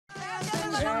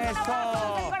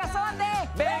¡Eso! ¡El corazón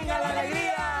de ¡Venga la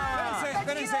alegría!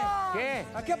 Espérense. ¿Qué?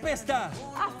 ¿A qué apesta?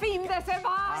 ¡A fin de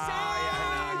semana!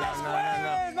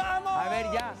 ¡Pues, vamos! A ver,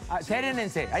 ya,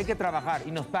 sérenense, hay que trabajar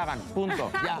y nos pagan,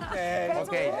 punto, ya. Pero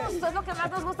Ok. justo, es lo que más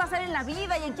nos gusta hacer en la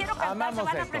vida. Y en Quiero Cantar Amamos se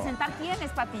van a esto. presentar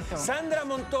quiénes, Patito. Sandra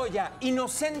Montoya,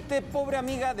 inocente pobre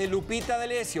amiga de Lupita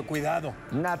D'Alessio. Cuidado.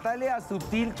 Natalia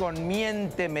Sutil con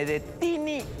Miénteme de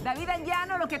Tini. David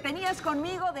Llano, Lo que tenías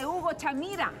conmigo, de Hugo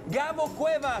Chamira. Gabo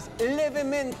Cuevas,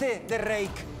 levemente de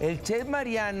Reik. El chef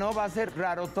Mariano va a ser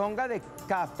Rarotonga de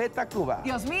Café Tacuba.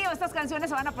 Dios mío, estas canciones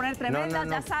se van a poner tremendas.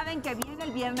 No. Ya saben que viene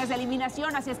el viernes de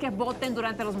eliminación, así es que voten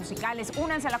durante los musicales.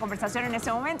 Únanse a la conversación en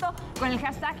este momento con el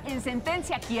hashtag En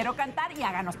Sentencia Quiero Cantar y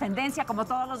háganos tendencia como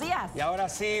todos los días. Y ahora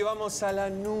sí, vamos a la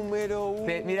número 1.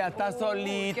 Mira, estás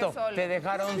solito, qué solo. te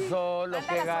dejaron solo, Ándala,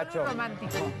 qué solo y gacho.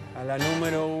 romántico. A la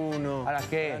número 1. ¿A la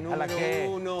qué? La ¿A la número qué?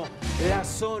 1. La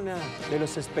zona de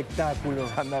los espectáculos.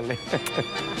 Ándale.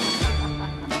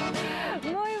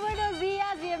 Muy buenos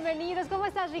días, bienvenidos. ¿Cómo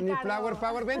estás, Ni Ricardo? flower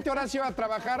power. Vente, Horacio, a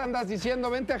trabajar, andas diciendo,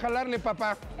 vente a jalarle,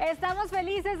 papá. Estamos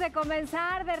felices de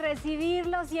comenzar, de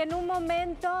recibirlos y en un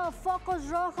momento focos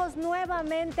rojos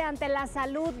nuevamente ante la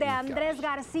salud de Andrés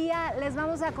García. Les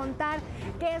vamos a contar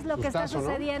qué es lo que está Gustazo, ¿no?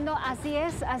 sucediendo. Así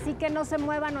es, así que no se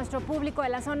mueva nuestro público de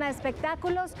la zona de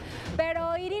espectáculos.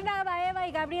 Pero Irina Baeva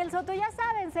y Gabriel Soto, ya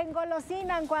saben, se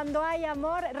engolosinan cuando hay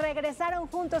amor. Regresaron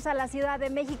juntos a la Ciudad de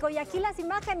México y aquí las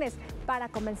imágenes para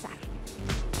comenzar.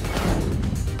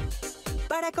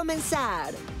 Para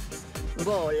comenzar,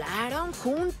 volaron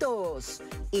juntos.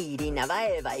 Irina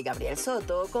Baeva y Gabriel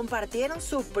Soto compartieron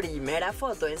su primera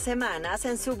foto en semanas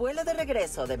en su vuelo de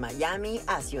regreso de Miami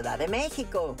a Ciudad de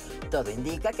México. Todo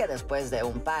indica que después de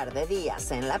un par de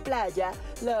días en la playa,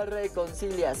 la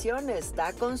reconciliación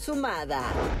está consumada.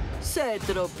 Se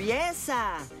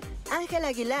tropieza. Ángel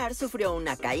Aguilar sufrió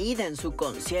una caída en su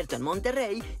concierto en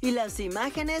Monterrey y las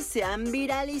imágenes se han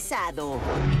viralizado.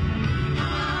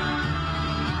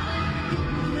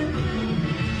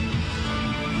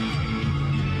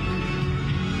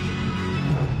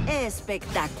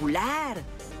 ¡Espectacular!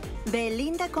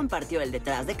 Belinda compartió el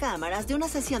detrás de cámaras de una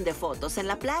sesión de fotos en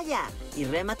la playa y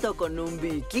remató con un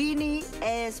bikini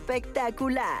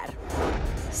espectacular.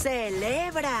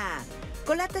 ¡Celebra!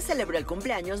 Colate celebró el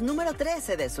cumpleaños número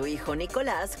 13 de su hijo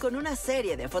Nicolás con una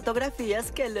serie de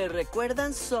fotografías que le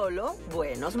recuerdan solo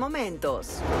buenos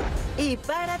momentos. Y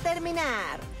para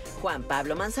terminar, Juan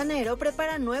Pablo Manzanero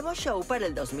prepara nuevo show para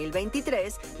el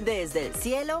 2023 desde el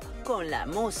cielo con la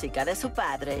música de su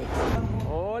padre.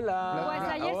 Hola.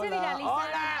 Pues ayer se viralizaron.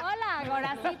 Hola,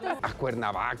 Goracitos. A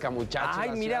Cuernavaca, muchachos. Ay,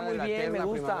 la mira, ciudad de muy la bien, me eterna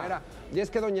gusta. primavera. Y es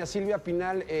que doña Silvia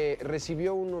Pinal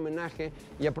recibió un homenaje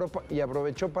y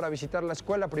aprovechó para visitar la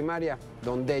escuela primaria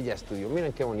donde ella estudió.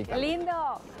 Miren qué bonita. ¡Qué lindo!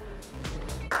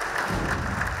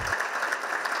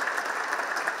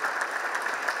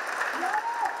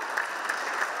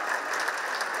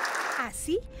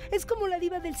 Así es como la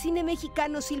diva del cine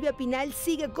mexicano Silvia Pinal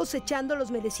sigue cosechando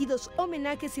los merecidos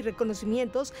homenajes y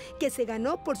reconocimientos que se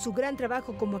ganó por su gran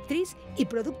trabajo como actriz y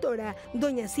productora.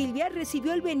 Doña Silvia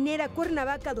recibió el Venera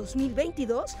Cuernavaca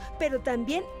 2022, pero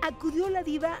también acudió la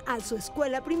diva a su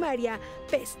escuela primaria,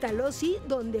 Pestalozzi,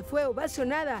 donde fue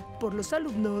ovacionada por los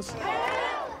alumnos.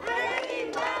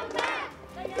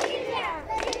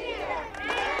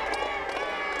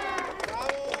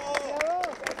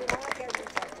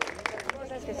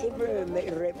 Que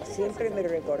siempre me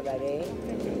recordaré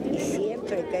y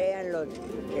siempre créanlo,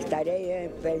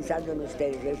 estaré pensando en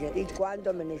ustedes y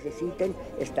cuando me necesiten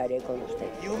estaré con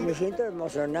ustedes. Me siento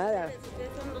emocionada,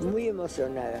 muy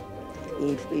emocionada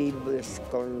y pues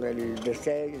con el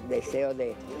deseo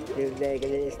de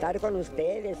estar con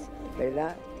ustedes,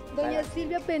 ¿verdad? Doña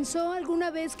Silvia, ¿pensó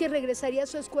alguna vez que regresaría a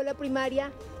su escuela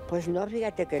primaria? Pues no,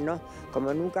 fíjate que no,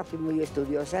 como nunca fui muy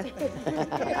estudiosa.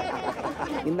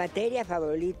 Mi materia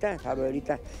favorita,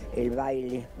 el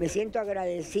baile. Me siento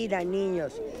agradecida,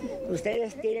 niños.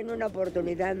 Ustedes tienen una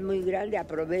oportunidad muy grande,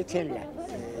 aprovéchenla.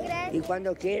 Y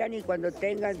cuando quieran y cuando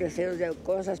tengan deseos de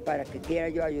cosas para que quiera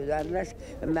yo ayudarlas,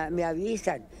 me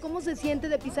avisan. ¿Cómo se siente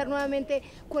de pisar nuevamente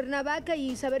Cuernavaca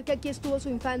y saber que aquí estuvo su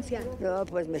infancia? No,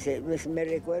 pues me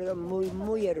recuerdo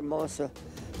muy hermoso.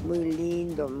 Muy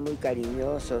lindo, muy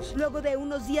cariñosos. Luego de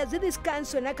unos días de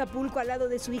descanso en Acapulco al lado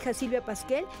de su hija Silvia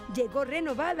Pasquel, llegó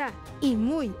renovada y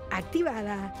muy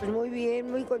activada. Pues muy bien,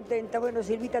 muy contenta. Bueno,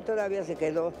 Silvita todavía se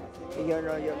quedó. Y yo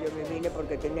me vine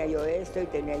porque tenía yo esto y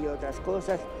tenía yo otras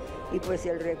cosas. y pues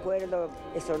el recuerdo,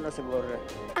 eso no se borra.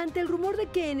 Ante el rumor de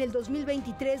que en el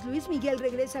 2023 Luis Miguel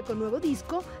regresa con nuevo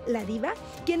disco, la diva,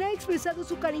 quien ha expresado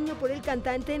su cariño por el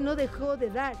cantante, no dejó de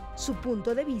dar su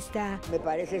punto de vista. Me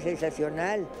parece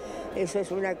sensacional, eso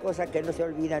es una cosa que no se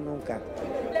olvida nunca.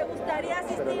 ¿Le gustaría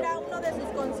asistir a uno de sus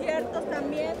conciertos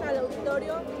también al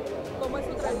auditorio, como es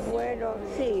su tradición? Bueno,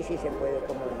 sí se puede,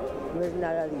 como no es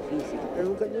nada difícil, pero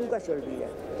nunca se olvida.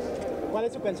 ¿Cuál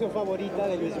es su canción favorita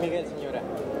de Luis Miguel, señora?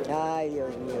 Ay,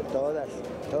 Dios mío, todas.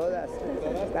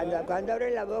 Cuando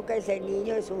abre la boca ese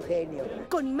niño es un genio.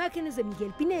 Con imágenes de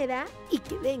Miguel Pineda y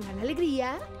que venga la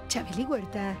alegría, Chabeli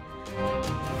Huerta.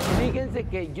 Fíjense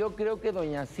que yo creo que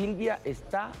doña Silvia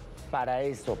está para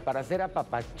eso, para ser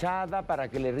apapachada, para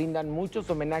que le rindan muchos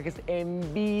homenajes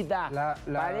en vida.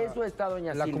 Para eso está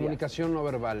doña Silvia. La comunicación no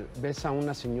verbal. Ves a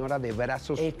una señora de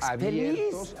brazos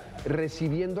abiertos,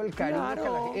 recibiendo el cariño.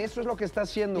 Claro. Eso es lo que está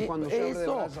haciendo cuando se abre de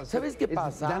brazos. ¿Sabes qué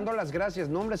pasa? Dando las gracias.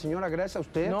 No, hombre, señora, gracias a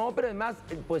usted. No, pero además,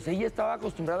 pues ella estaba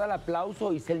acostumbrada al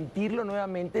aplauso y sentirlo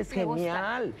nuevamente es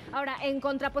genial. Ahora, en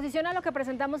contraposición a lo que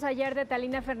presentamos ayer de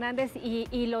Talina Fernández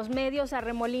y los medios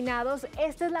arremolinados,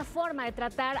 esta es la forma de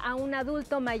tratar a un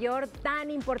adulto mayor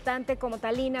tan importante como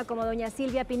Talina, como doña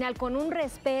Silvia Pinal, con un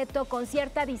respeto, con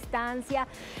cierta distancia,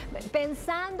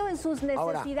 pensando en sus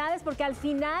necesidades, porque al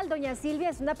final doña Silvia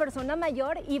es una persona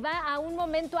mayor y va a un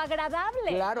momento agradable.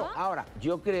 Claro, ¿no? ahora,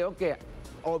 yo creo que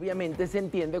obviamente se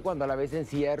entiende cuando a la ves en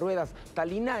silla de ruedas.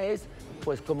 Talina es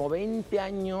pues como 20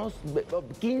 años,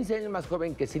 15 años más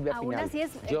joven que Silvia Aún Pinal. así es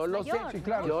yo lo mayor, sé, ¿no?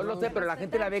 claro, yo lo sé, pero la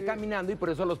gente la ve caminando y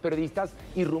por eso los periodistas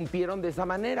irrumpieron de esa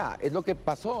manera. Es lo que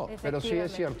pasó. Pero sí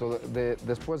es cierto,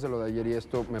 después de lo de ayer y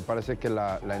esto, me parece que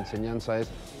la enseñanza es,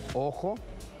 ojo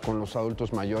con los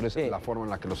adultos mayores, la forma en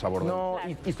la que los abordan. No,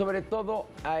 y sobre todo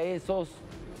a esos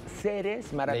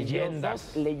seres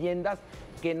maravillosos, leyendas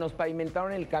que nos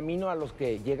pavimentaron el camino a los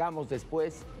que llegamos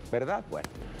después, ¿verdad? Bueno,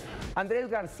 Andrés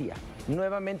García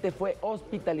nuevamente fue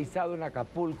hospitalizado en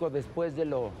Acapulco después de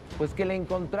pues que le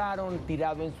encontraron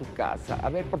tirado en su casa. A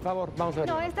ver, por favor, vamos a ver.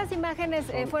 No, estas imágenes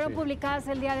fueron publicadas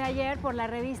el día de ayer por la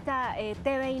revista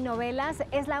TV y Novelas.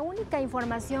 Es la única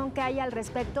información que hay al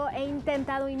respecto. He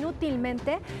intentado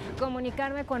inútilmente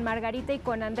comunicarme con Margarita y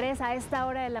con Andrés a esta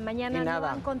hora de la mañana. No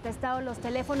han contestado los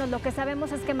teléfonos. Lo que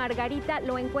sabemos es que Margarita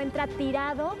lo encuentra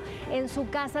tirado en su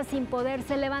casa sin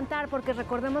poderse levantar, porque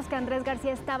recordemos que Andrés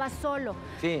García estaba solo.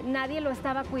 Sí. Nadie lo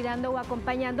estaba cuidando o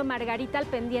acompañando. Margarita al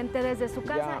pendiente desde su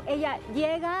casa. Ella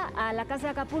llega a la casa de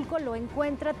Acapulco, lo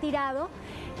encuentra tirado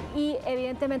y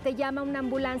evidentemente llama a una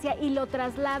ambulancia y lo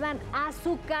trasladan a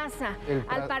su casa.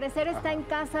 Al parecer está en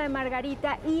casa de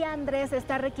Margarita y Andrés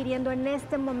está requiriendo en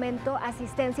este momento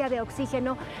asistencia de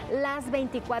oxígeno las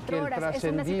 24 horas. Es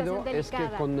una situación delicada.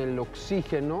 Es que con el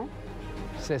oxígeno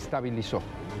se estabilizó.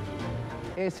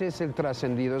 Ese es el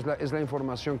trascendido, es la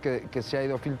información que se ha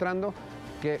ido filtrando,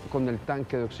 que con el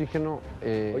tanque de oxígeno...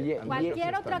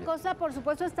 cualquier otra cosa, por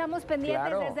supuesto, estamos pendientes.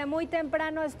 Claro. Desde muy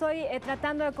temprano estoy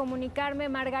tratando de comunicarme.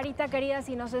 Margarita, querida,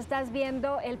 si nos estás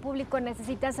viendo, el público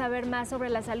necesita saber más sobre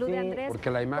la salud de Andrés. Porque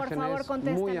la imagen por favor,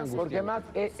 es muy angustiante. Porque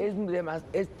además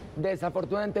es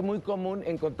desafortunadamente muy común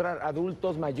encontrar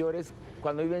adultos mayores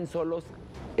cuando viven solos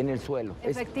en el suelo.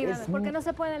 Efectivamente, porque no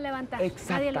se pueden levantar.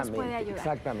 Nadie los puede ayudar.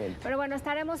 Exactamente. Pero bueno,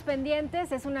 estaremos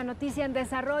pendientes. Es una noticia en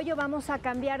desarrollo. Vamos a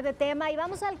cambiar de tema y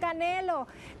vamos al Canelo,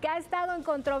 que ha estado en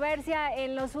controversia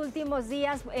en los últimos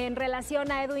días en relación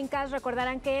a Edwin Cass.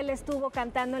 Recordarán que él estuvo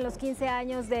cantando en los 15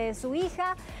 años de su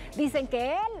hija. Dicen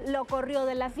que él lo corrió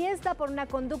de la fiesta por una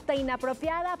conducta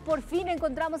inapropiada. Por fin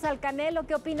encontramos al Canelo.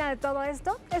 ¿Qué opina de todo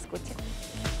esto? Escuchen.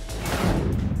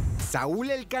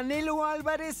 Saúl El Canelo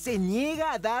Álvarez se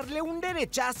niega a darle un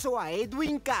derechazo a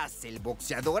Edwin Cass. El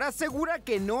boxeador asegura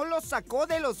que no lo sacó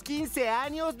de los 15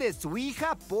 años de su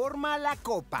hija por mala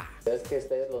copa. Es que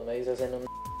ustedes los medios hacen un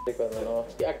cuando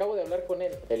no. Acabo de hablar con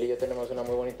él. Él y yo tenemos una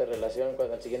muy bonita relación.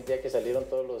 Cuando al siguiente día que salieron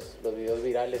todos los videos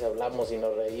virales hablamos y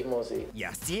nos reímos. Y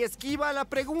así esquiva la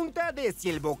pregunta de si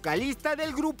el vocalista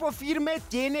del grupo Firme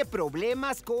tiene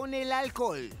problemas con el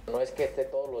alcohol. No es que esté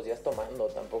todos los días tomando,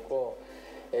 tampoco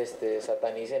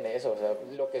satanicen eso. O sea,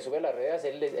 lo que sube a las redes,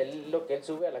 lo que él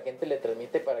sube a la gente le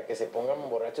transmite para que se pongan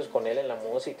borrachos con él en la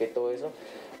música y todo eso,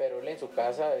 pero él en su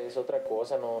casa es otra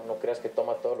cosa, no creas que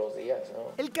toma todos los días,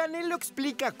 ¿no? El Canelo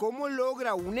explica cómo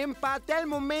logra un empate al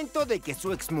momento de que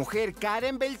su exmujer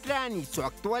Karen Beltrán y su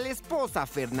actual esposa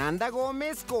Fernanda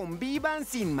Gómez convivan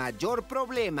sin mayor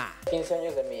problema. 15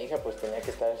 años de mi hija, pues tenía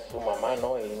que estar su mamá,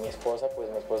 ¿no? Y mi esposa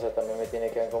también me tiene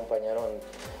que acompañar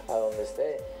a donde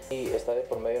esté. Y está de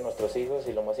por medio de nuestros hijos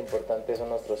y lo más importante son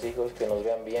nuestros hijos, que nos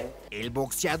vean bien. El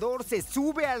boxeador se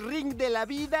sube al ring de la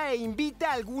vida e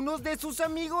invita a algunos de sus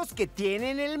amigos que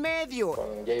tienen el medio.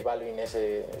 Con J Balvin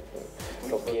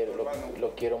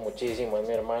lo quiero muchísimo, es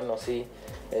mi hermano, sí.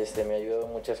 Me ayudó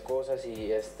en muchas cosas y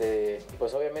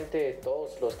pues obviamente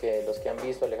todos los que han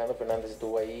visto, Alejandro Fernández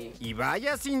estuvo ahí. Y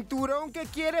vaya cinturón que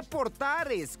quiere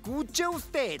portar, escuche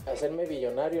usted. Hacerme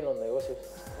billonario en los negocios.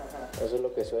 Eso es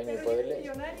lo que sueño. ¿Pero poderle...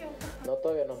 billonario? No,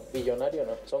 todavía no. Billonario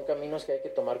no. Son caminos que hay que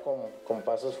tomar con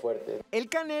pasos fuertes. El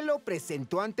Canelo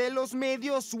presentó ante los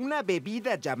medios una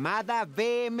bebida llamada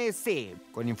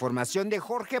BMC. Con información de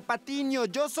Jorge Patiño,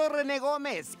 yo soy René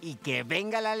Gómez y que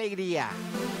venga la alegría.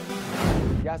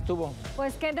 Ya estuvo.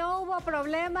 Pues que no hubo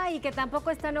problema y que tampoco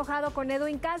está enojado con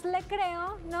Edwin Cass, le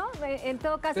creo, ¿no? En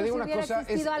todo caso, si hubiera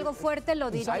existido algo fuerte,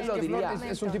 lo diría.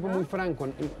 Es un tipo muy franco.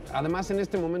 Además, en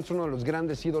este momento es uno de los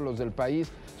grandes ídolos del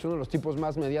país, es uno de los tipos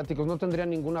más mediáticos, no tendría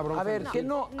ninguna bronca. A ver, ¿qué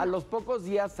no? A los pocos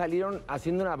días salieron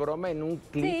haciendo una broma en un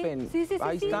clip.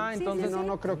 Ahí está, entonces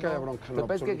no creo que haya bronca. No,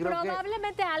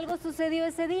 probablemente algo sucedió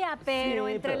ese día, pero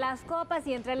entre las copas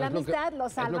y entre la amistad lo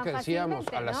salvan fácilmente. Es lo que decíamos,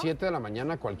 a las 7 de la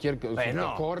mañana cualquier...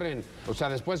 corren. O sea,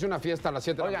 después de una fiesta a las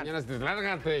 7 de la mañana,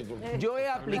 lárgate. Yo he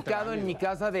aplicado en mi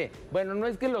casa bueno, no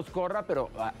es que los corra, pero,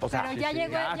 o sea... Pero ya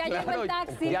llegó el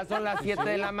taxi. Ya son las 7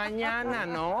 de la mañana,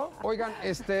 ¿no? Oigan,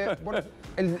 bueno,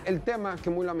 el tema que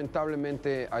muy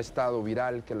lamentablemente ha estado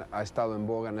viral, que ha estado en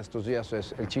boga en estos días,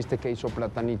 es el chiste que hizo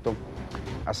Platanito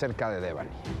acerca de Devani.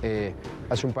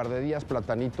 Hace un par de días,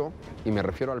 Platanito, y me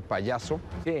refiero al payaso,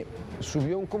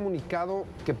 subió un comunicado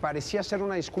que parecía ser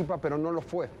una disculpa, pero no lo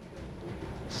fue.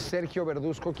 Sergio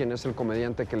Verduzco, quien es el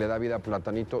comediante que le da vida a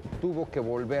Platanito, tuvo que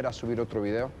volver a subir otro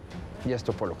video y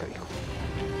esto fue lo que dijo.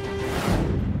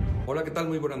 Hola, ¿qué tal?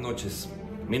 Muy buenas noches.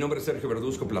 Mi nombre es Sergio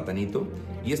Verduzco Platanito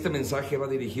y este mensaje va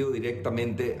dirigido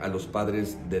directamente a los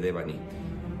padres de Devani.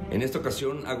 En esta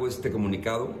ocasión hago este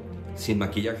comunicado sin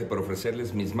maquillaje para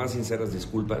ofrecerles mis más sinceras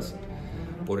disculpas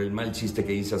por el mal chiste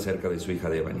que hice acerca de su hija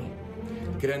Devani.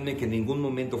 Créanme que en ningún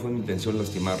momento fue mi intención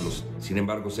lastimarlos. Sin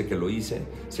embargo, sé que lo hice,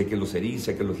 sé que los herí,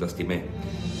 sé que los lastimé.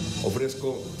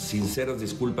 Ofrezco sinceras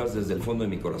disculpas desde el fondo de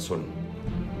mi corazón.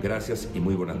 Gracias y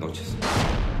muy buenas noches.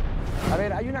 A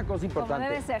ver, hay una cosa importante.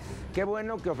 Como debe ser. Qué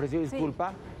bueno que ofreció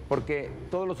disculpa, porque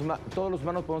todos los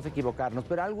humanos podemos equivocarnos,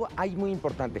 pero algo hay muy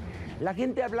importante. La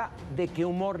gente habla de que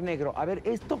humor negro. A ver,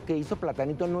 esto que hizo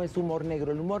Platanito no es humor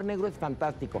negro. El humor negro es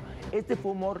fantástico. Este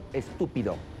fue humor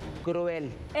estúpido,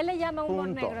 cruel. Él le llama humor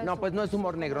negro. No, pues no es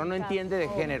humor negro, no entiende de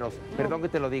géneros. Perdón que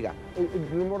te lo diga.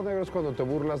 El humor negro es cuando te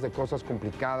burlas de cosas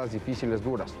complicadas, difíciles,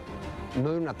 duras.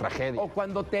 No de una tragedia. O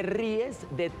cuando te ríes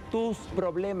de tus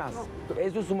problemas.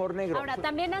 Eso es humor negro. Ahora,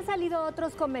 también han salido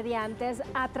otros comediantes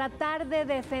a tratar de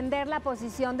defender la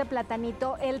posición de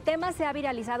Platanito. El tema se ha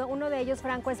viralizado. Uno de ellos,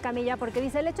 Franco Escamilla, porque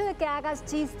dice, el hecho de que hagas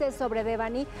chistes sobre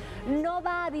Devani no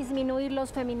va a disminuir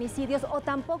los feminicidios o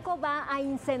tampoco va a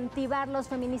incentivar los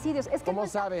feminicidios. Es que ¿cómo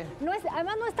sabe?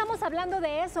 Además, no estamos hablando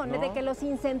de eso, ¿no? De que los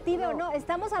incentive o no.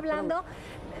 Estamos hablando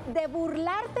de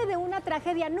burlarte de una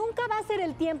tragedia. Nunca va a ser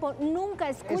el tiempo, nunca,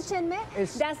 escúchenme,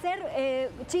 de hacer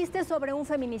chistes sobre un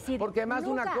feminicidio. Porque además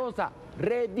una cosa,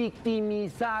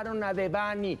 revictimizaron a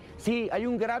Devani. Sí, hay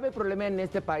un grave problema en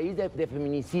este país de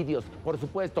feminicidios, por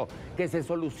supuesto, que se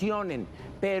solucionen,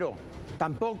 pero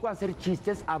tampoco hacer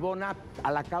chistes abona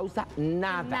a la causa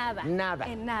nada.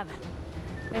 En nada.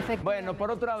 Bueno,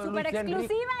 por otro lado, súper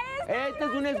exclusiva esta. Esta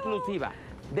es una exclusiva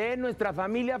de nuestra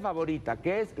familia favorita,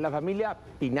 que es la familia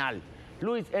Pinal.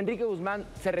 Luis Enrique Guzmán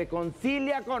se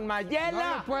reconcilia con Mayela.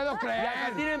 No lo puedo creer.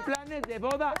 Ya tienen planes de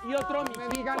boda y otro No me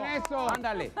digan eso.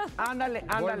 Ándale.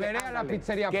 Volveré a la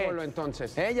pizzería Polo,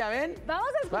 entonces. ¿Ya ven? Vamos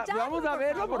a escuchar. Vamos a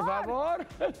verlo, por favor.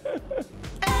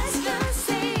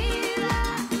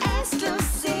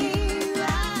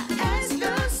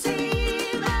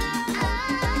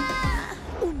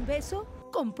 Un beso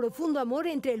con profundo amor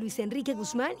entre Luis Enrique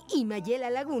Guzmán y Mayela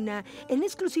Laguna. En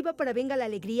exclusiva para Venga la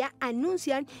Alegría,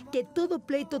 anuncian que todo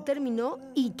pleito terminó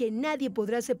y que nadie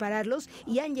podrá separarlos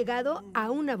y han llegado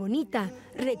a una bonita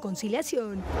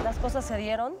reconciliación. Las cosas se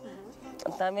dieron.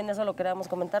 También eso lo queríamos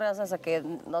comentar, gracias a que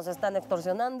nos están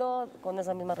extorsionando con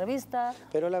esa misma revista.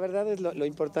 Pero la verdad es lo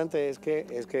importante es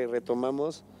que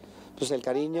retomamos pues el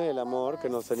cariño y el amor que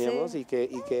nos teníamos, y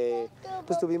que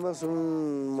pues tuvimos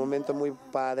un momento muy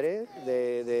padre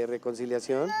de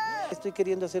reconciliación. Estoy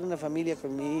queriendo hacer una familia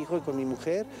con mi hijo y con mi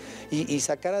mujer y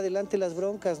sacar adelante las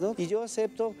broncas, ¿no? Y yo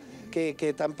acepto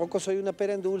que tampoco soy una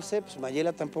pera en dulce, pues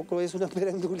Mayela tampoco es una pera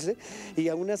en dulce, y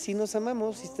aún así nos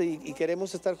amamos y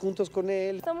queremos estar juntos con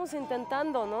él. Estamos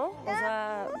intentando, ¿no? O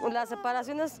sea, las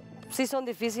separaciones sí son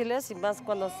difíciles y más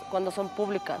cuando son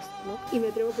públicas, ¿no? Y me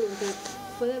atrevo a preguntar,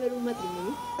 ¿puede haber un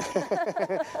matrimonio?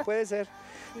 Puede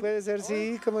ser,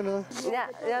 sí, cómo no.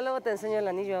 Ya luego te enseño el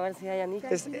anillo, a ver si hay anillo.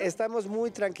 Estamos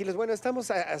muy tranquilos. Bueno, estamos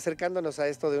acercándonos a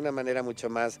esto de una manera mucho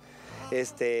más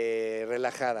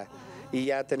relajada. Y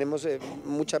ya tenemos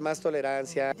mucha más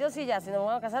tolerancia. Yo sí, ya, si no me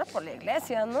voy a casar por la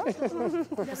iglesia, ¿no?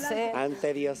 Sí.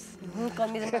 Ante Dios.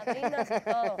 Con mis madrinas y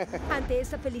todo. Ante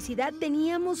esta felicidad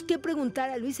teníamos que preguntar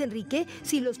a Luis Enrique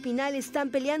si los Pinal están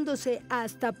peleándose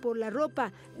hasta por la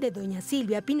ropa de doña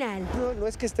Silvia Pinal. No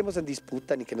es que estemos en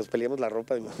disputa ni que nos peleemos la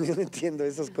ropa. Yo no entiendo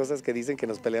esas cosas que dicen que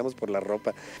nos peleamos por la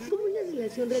ropa. ¿Cómo es la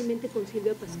relación realmente con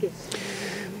Silvia Pasquel?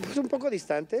 Pues un poco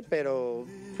distante, pero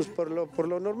pues por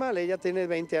lo normal. Ella tiene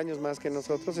 20 años más que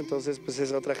nosotros, entonces pues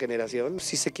es otra generación.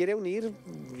 Si se quiere unir,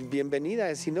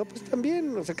 bienvenida. Si no, pues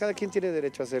también. O sea, cada quien tiene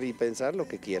derecho a hacer y pensar lo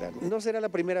que quiera. No será la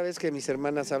primera vez que mis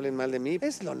hermanas hablen mal de mí.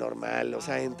 Es lo normal. O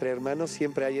sea, entre hermanos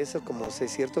siempre hay eso como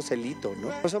cierto celito, ¿no?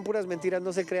 No son puras mentiras,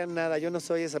 no se crean nada. Yo no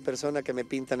soy esa persona que me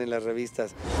pintan en las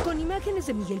revistas. Con imágenes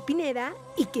de Miguel Pineda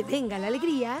y que venga la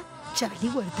alegría, Chabeli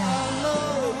Huerta.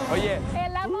 Oye.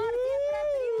 El amor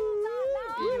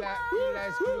Y la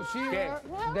exclusiva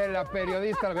de la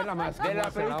periodista, a ver la más. De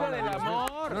la periodista del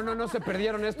amor. No se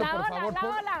perdieron esto, por favor.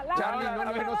 Charlie,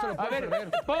 no se lo puedo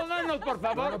perder. Pónganos, por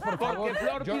favor, porque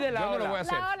Flor pide la ola. ola. Yo no lo voy a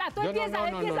hacer. La ola, tú empieza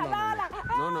la ola.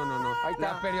 No.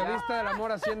 La periodista del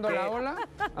amor haciendo la ola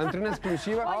ante una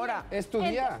exclusiva. Oye, ahora, es tu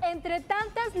día. Entre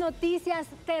tantas noticias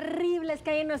terribles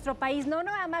que hay en nuestro país, no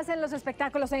nada más en los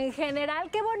espectáculos, en general,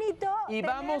 qué bonito. Y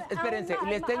vamos, espérense,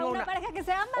 les tengo una pareja que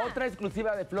se ama. Otra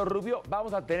exclusiva de Flor Rubio.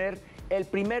 Vamos a tener el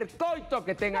primer coito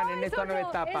que tengan en esta nueva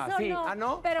etapa. Eso sí,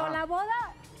 no. Pero la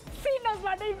boda sí nos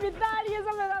van a invitar y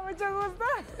eso me da mucho gusto.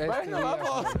 Bueno,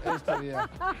 vamos.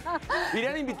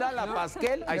 ¿Irían a invitar a la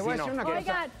Pasquel? Le voy a decir una cosa.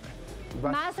 Oigan,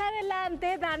 más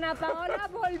adelante, Dana Paola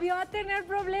volvió a tener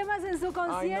problemas en su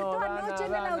concierto anoche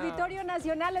en el Auditorio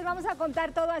Nacional. Les vamos a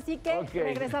contar todo, así que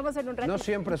regresamos en un ratito. No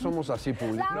siempre somos así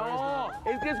públicos. No,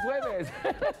 es que es jueves.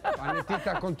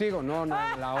 Anetita, contigo. No,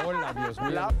 la ola, Dios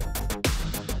mío.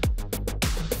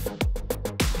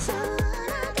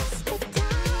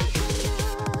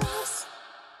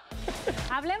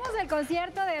 Hablemos del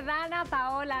concierto de Dana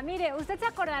Paola. Mire, usted se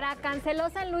acordará, canceló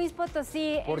San Luis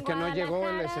Potosí. Porque no llegó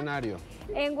el escenario.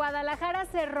 En Guadalajara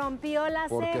se rompió la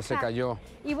ceja. Porque se cayó.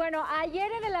 Y bueno,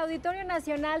 ayer en el Auditorio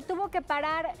Nacional tuvo que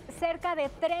parar cerca de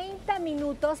 30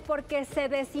 minutos porque se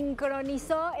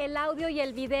desincronizó el audio y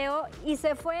el video y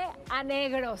se fue a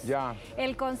negros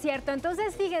el concierto.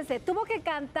 Entonces, fíjense, tuvo que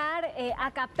cantar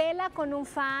a capela con un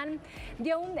fan.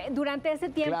 Durante ese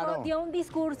tiempo dio un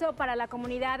discurso para la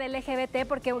comunidad LGBT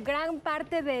porque gran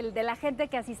parte de la gente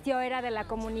que asistió era de la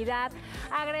comunidad.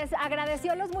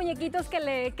 Agradeció los muñequitos que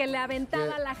le aventaba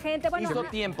la gente. Bueno, hizo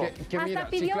tiempo. Hasta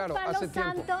pidió un palo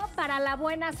santo para la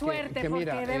buena suerte, porque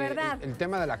de verdad. El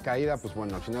tema de la caída, pues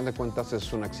bueno, al final de cuentas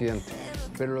es un accidente.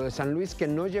 Pero lo de San Luis, que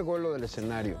no llegó lo del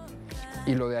escenario,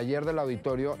 y lo de ayer del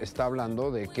auditorio, está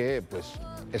hablando de que, pues,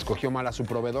 escogió mal a su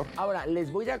proveedor. Ahora,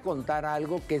 les voy a contar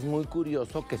algo que es muy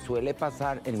curioso, que suele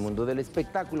pasar en el mundo del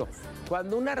espectáculo.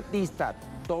 Cuando un artista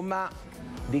toma,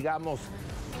 digamos,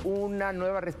 una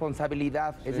nueva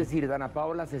responsabilidad, es decir, Dana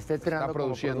Paola se está estrenando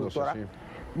como productora.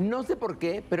 No sé por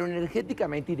qué, pero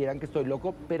energéticamente, y dirán que estoy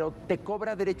loco, pero te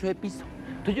cobra derecho de piso.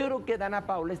 Entonces yo creo que Dana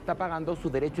Paola está pagando su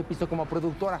derecho de piso como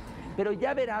productora. Pero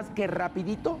ya verás que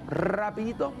rapidito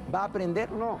va a aprender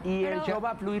y el show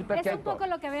va a fluir perfecto. Es un poco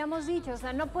lo que habíamos dicho, o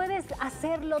sea, no puedes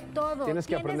hacerlo todo. Tienes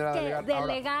que aprender a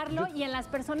delegarlo y en las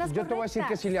personas correctas. Yo te voy a decir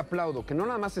que sí le aplaudo, que no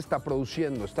nada más está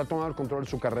produciendo, está tomando el control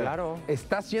de su carrera.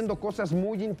 Está haciendo cosas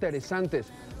muy interesantes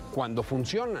cuando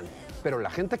funcionan. Pero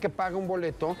la gente que paga un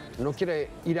boleto no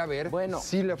quiere ir a ver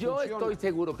si le funciona. Yo estoy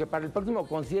seguro que para el próximo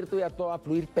concierto ya todo va a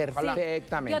fluir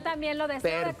perfectamente. Yo también lo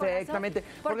deseo perfectamente.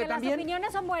 Porque también, las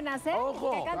opiniones son buenas, ¿eh?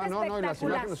 Ojo. Que canta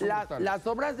espectacular. Las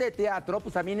obras de teatro,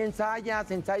 pues también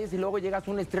ensayas y luego llegas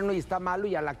a un estreno y está malo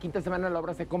y a la quinta semana la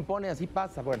obra se compone, así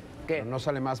pasa. Bueno, ¿qué? Pero no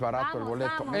sale más barato el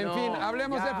boleto. En fin,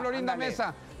 hablemos de Florinda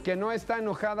Mesa, que no está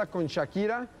enojada con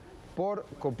Shakira por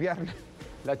copiarle.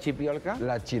 ¿La chiripiolca?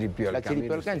 La chiripiolca. ¿La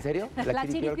chiripiolca, en serio? ¿La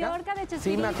chiripiolca de Chespirito?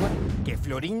 Sí, me acuerdo. Que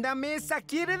Florinda Mesa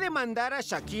quiere demandar a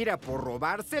Shakira por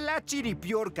robarse la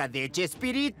chiripiorca de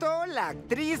Chespirito, la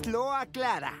actriz lo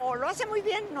aclara. O lo hace muy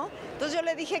bien, ¿no? Entonces yo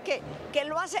le dije que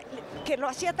lo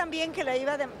hacía tan bien que la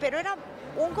iba a pero era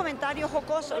un comentario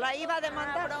jocoso, la iba a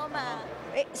demandar. Broma.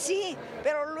 Sí,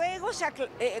 pero luego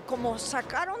como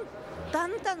sacaron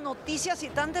tantas noticias y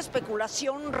tanta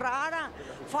especulación rara,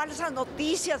 falsas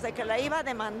noticias de que la iba a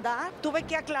demandar. Tuve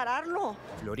que aclararlo.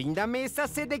 Florinda Mesa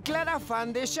se declara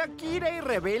fan de Shakira y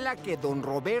revela que don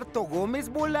Roberto Gómez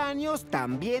Bolaños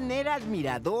también era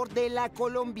admirador de la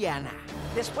colombiana.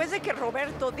 Después de que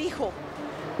Roberto dijo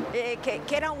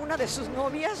que era una de sus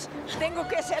novias, tengo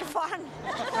que ser fan.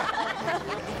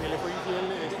 ¿Que le fue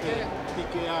infiel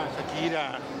Piqué a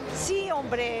Shakira? Sí,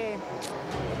 hombre,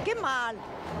 qué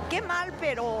mal,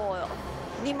 pero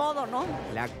ni modo, ¿no?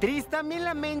 La actriz también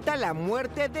lamenta la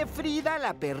muerte de Frida,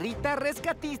 la perrita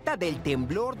rescatista del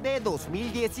temblor de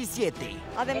 2017.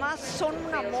 Además, son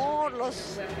un amor,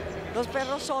 los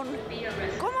perros son.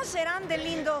 ¿Cómo serán de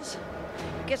lindos?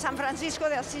 Que San Francisco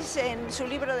de Asís en su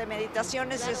libro de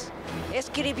meditaciones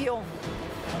escribió: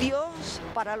 Dios,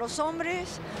 para los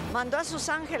hombres, mandó a sus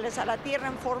ángeles a la tierra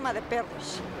en forma de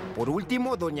perros. Por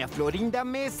último, doña Florinda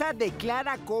Mesa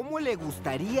declara cómo le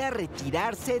gustaría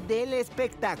retirarse del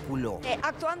espectáculo.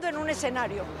 Actuando en un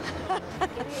escenario.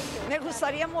 Me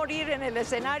gustaría morir en el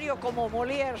escenario como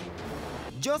Molière.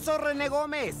 Yo soy René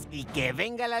Gómez y que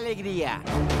venga la alegría.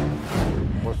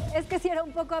 Es que sí era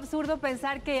un poco absurdo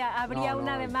pensar que habría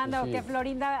una demanda o que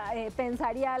Florinda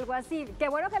pensaría algo así. Qué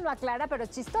bueno que lo aclara, pero es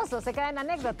chistoso, se queda en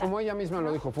anécdota. Como ella misma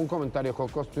lo dijo, fue un comentario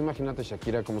jocoso. Tú imagínate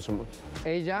Shakira como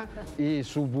ella y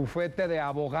su bufete de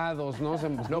abogados, ¿no?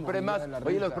 No, problemas,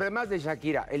 oye, los problemas de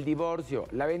Shakira, el divorcio,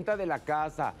 la venta de la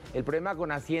casa, el problema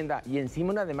con Hacienda y encima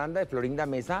una demanda de Florinda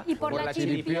Mesa y por la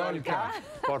chiripiolca.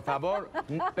 Por favor,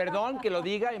 perdón que lo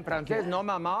diga en francés, no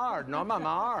mamar, no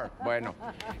mamar. Bueno,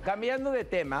 cambiando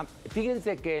de tema,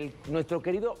 fíjense que nuestro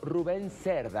querido Rubén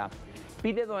Cerda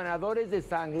pide donadores de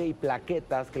sangre y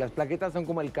plaquetas, que las plaquetas son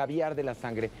como el caviar de la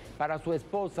sangre, para su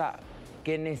esposa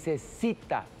que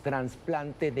necesita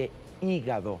trasplante de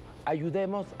hígado.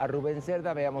 Ayudemos a Rubén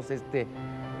Cerda, veamos este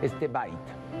bite.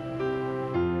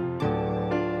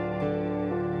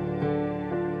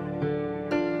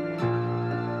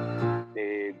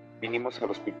 Vinimos al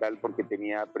hospital porque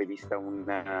tenía prevista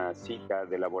una cita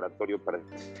de laboratorio para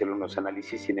hacer unos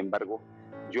análisis, sin embargo,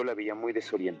 yo la veía muy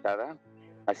desorientada,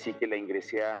 así que la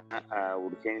ingresé a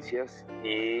urgencias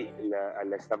y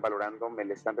la están valorando, me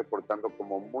la están reportando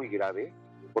como muy grave,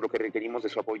 por lo que requerimos de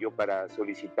su apoyo para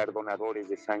solicitar donadores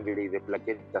de sangre y de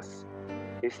plaquetas.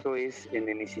 Esto es en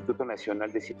el Instituto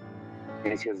Nacional de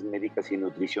Ciencias Médicas y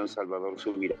Nutrición Salvador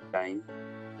Subirán,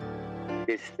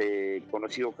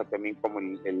 conocido también como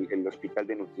el Hospital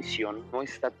de Nutrición. No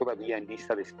está todavía en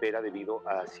lista de espera debido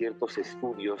a ciertos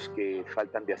estudios que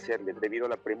faltan de hacerle. Debido a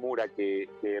la premura que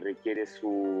requiere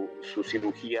su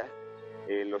cirugía,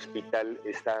 el hospital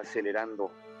está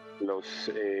acelerando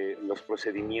los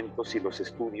procedimientos y los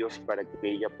estudios para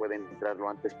que ella pueda entrar lo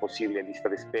antes posible a lista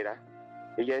de espera.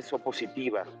 Ella es O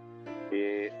positiva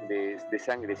de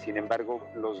sangre, sin embargo,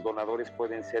 los donadores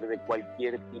pueden ser de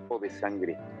cualquier tipo de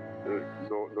sangre.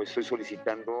 Lo estoy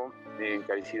solicitando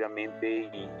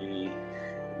encarecidamente y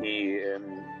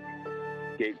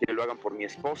que lo hagan por mi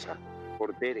esposa,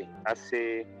 por Tere.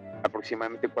 Hace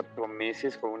aproximadamente 4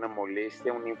 meses con una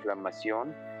molestia, una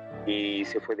inflamación, y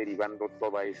se fue derivando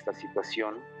toda esta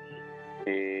situación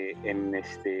en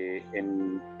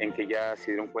que ya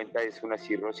se dieron cuenta es una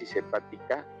cirrosis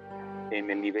hepática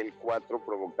en el nivel 4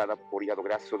 provocada por hígado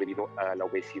graso debido a la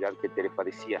obesidad que Tere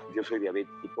padecía. Yo soy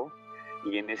diabético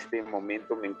y en este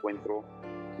momento me encuentro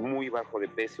muy bajo de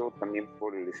peso, también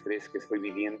por el estrés que estoy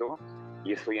viviendo,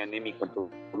 y estoy anémico,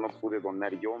 entonces no pude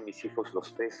donar yo, mis hijos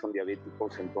los 3 son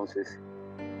diabéticos, entonces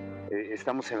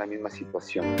estamos en la misma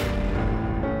situación.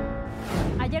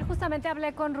 Ayer justamente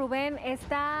hablé con Rubén,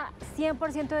 está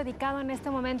 100% dedicado en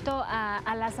este momento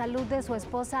a la salud de su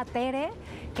esposa Tere,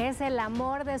 que es el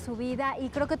amor de su vida, y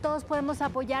creo que todos podemos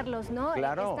apoyarlos, ¿no?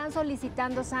 Claro. Están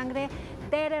solicitando sangre,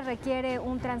 Tere requiere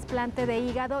un trasplante de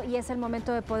hígado y es el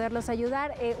momento de poderlos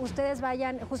ayudar. Ustedes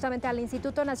vayan justamente al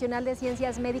Instituto Nacional de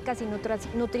Ciencias Médicas y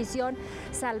Nutrición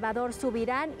Salvador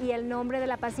Subirán, y el nombre de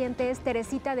la paciente es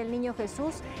Teresita del Niño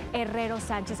Jesús Herrero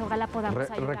Sánchez. Ojalá podamos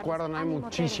ayudar. Recuerdan, hay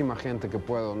muchísima gente que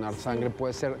puede donar sangre,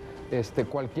 puede ser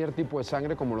cualquier tipo de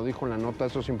sangre, como lo dijo en la nota,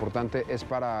 eso es importante, es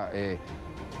para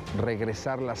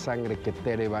regresar la sangre que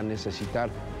Tere va a necesitar.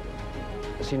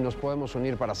 Si nos podemos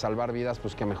unir para salvar vidas,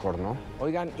 pues qué mejor, ¿no?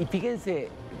 Oigan, y fíjense,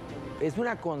 es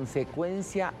una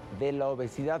consecuencia de la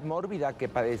obesidad mórbida que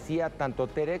padecía tanto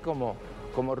Tere como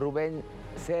Rubén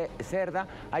Cerda.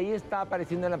 Ahí está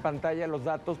apareciendo en la pantalla los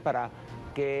datos para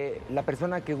que la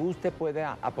persona que guste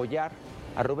pueda apoyar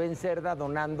a Rubén Cerda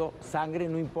donando sangre,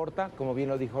 no importa, como bien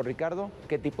lo dijo Ricardo,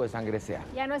 qué tipo de sangre sea.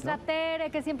 Y a nuestra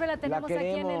Tere, que siempre la tenemos aquí en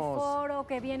el queremos. Foro,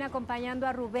 que viene acompañando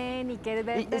a Rubén y que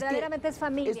verdaderamente es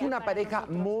familia. Es una pareja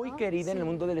nosotros, muy ¿no? querida en el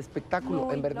mundo del espectáculo,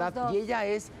 Muy, en verdad. los dos. Y ella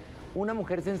es una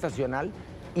mujer sensacional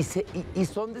y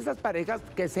son de esas parejas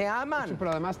que se aman. Sí,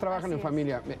 pero además trabajan en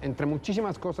familia. Entre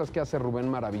muchísimas cosas que hace Rubén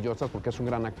maravillosas, porque es un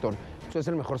gran actor, es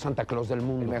el mejor Santa Claus del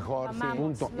mundo. El mejor, sí.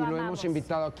 Punto. Y lo hemos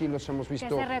invitado aquí, los hemos visto.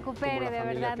 Que se recupere de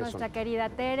verdad nuestra querida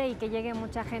Tere y que llegue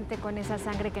mucha gente con esa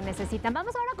sangre que necesitan.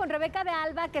 Vamos ahora con Rebeca de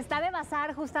Alba, que está de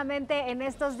bazar justamente en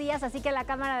estos días, así que la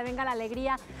cámara de Venga la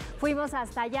Alegría fuimos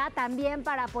hasta allá también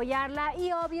para apoyarla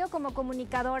y obvio como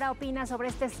comunicadora opina sobre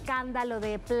este escándalo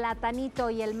de Platanito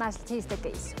y el más chiste que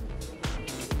hizo.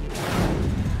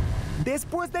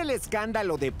 Después del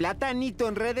escándalo de Platanito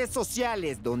en redes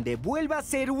sociales, donde vuelve a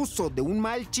hacer uso de un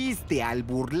mal chiste al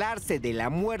burlarse de la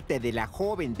muerte de la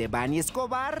joven Devani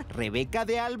Escobar, Rebeca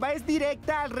de Alba es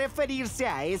directa al referirse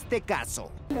a este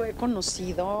caso. Lo he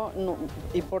conocido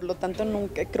y por lo tanto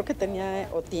nunca, creo que tenía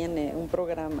o tiene un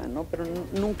programa, ¿no? Pero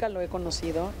nunca lo he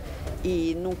conocido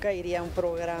y nunca iría a un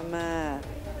programa,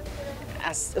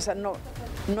 o sea, no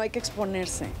hay que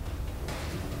exponerse.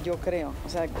 Yo creo, o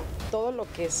sea, todo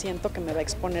lo que siento que me va a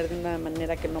exponer de una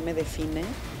manera que no me define,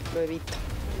 lo evito.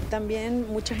 También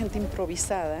mucha gente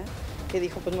improvisada que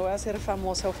dijo, pues me voy a hacer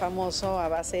famosa o famoso a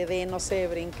base de, no sé,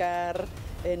 brincar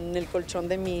en el colchón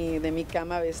de mi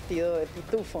cama vestido de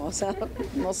pitufo, o sea,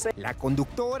 no sé. La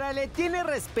conductora le tiene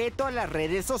respeto a las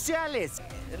redes sociales.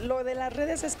 Lo de las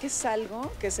redes es que es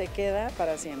algo que se queda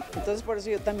para siempre. Entonces por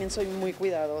eso yo también soy muy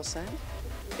cuidadosa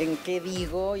en qué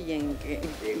digo y en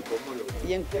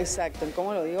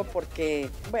cómo lo digo, porque,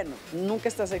 bueno, nunca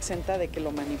estás exenta de que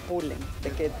lo manipulen,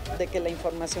 de que la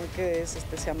información que es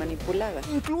sea manipulada.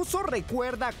 Incluso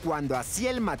recuerda cuando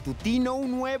hacía el matutino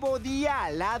Un Nuevo Día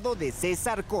al lado de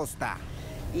César Costa.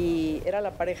 Y era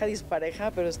la pareja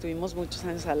dispareja, pero estuvimos muchos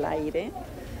años al aire.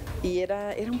 Y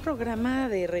era un programa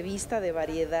de revista, de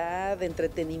variedad, de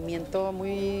entretenimiento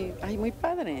muy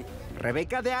padre.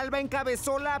 Rebeca de Alba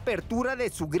encabezó la apertura de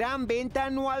su gran venta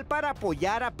anual para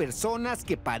apoyar a personas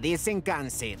que padecen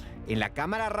cáncer. En la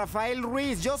cámara Rafael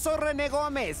Ruiz, yo soy René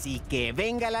Gómez y que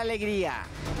venga la alegría.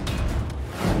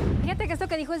 Fíjate que esto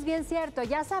que dijo es bien cierto.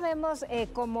 Ya sabemos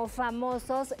como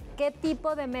famosos qué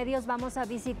tipo de medios vamos a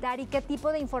visitar y qué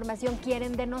tipo de información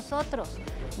quieren de nosotros,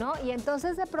 ¿no? Y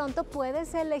entonces de pronto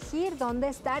puedes elegir dónde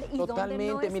estar y dónde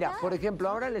no estar. Mira, por ejemplo,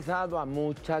 ahora les ha dado a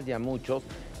muchas y a muchos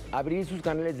abrir sus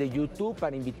canales de YouTube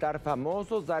para invitar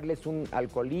famosos, darles un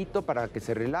alcoholito para que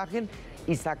se relajen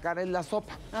y sacarles la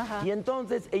sopa. Ajá. Y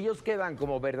entonces ellos quedan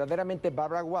como verdaderamente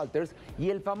Barbara Walters y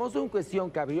el famoso en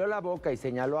cuestión que abrió la boca y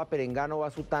señaló a Perengano o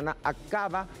a Sutana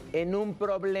acaba en un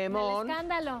problemón.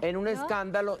 En un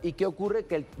escándalo. ¿Y qué ocurre?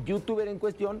 Que el youtuber en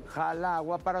cuestión jala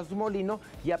agua para su molino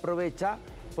y aprovecha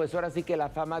pues ahora sí que la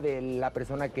fama de la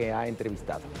persona que ha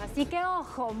entrevistado. Así que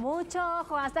ojo, mucho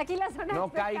ojo. Hasta aquí la zona. No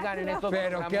caigan en estos.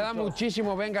 Pero queda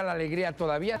muchísimo Venga la Alegría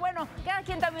todavía. Bueno, cada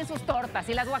quien también sus tortas.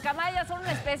 Y las guacamayas son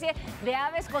una especie de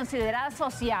aves consideradas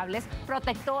sociables,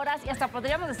 protectoras y hasta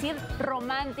podríamos decir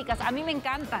románticas. A mí me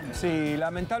encantan. Sí,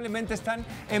 lamentablemente están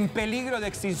en peligro de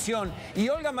extinción. Y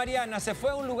Olga Mariana se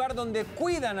fue a un lugar donde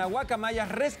cuidan a guacamayas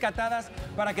rescatadas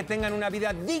para que tengan una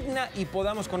vida digna y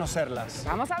podamos conocerlas.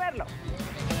 Vamos a verlo.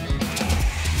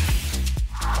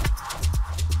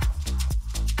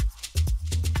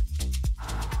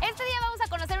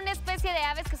 De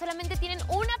aves que solamente tienen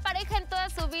una pareja en toda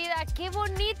su vida. Qué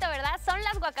bonito, ¿verdad? Son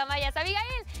las guacamayas.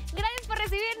 Abigail, gracias por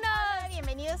recibirnos. Hola,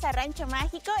 bienvenidos a Rancho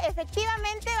Mágico.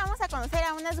 Efectivamente, vamos a conocer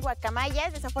a unas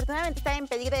guacamayas. Desafortunadamente están en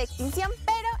peligro de extinción,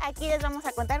 pero aquí les vamos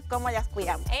a contar cómo las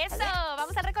cuidamos. Eso,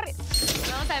 vamos al recorrido.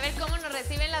 Vamos a ver cómo nos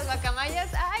reciben las guacamayas.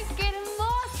 ¡Ay, qué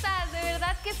hermosas! De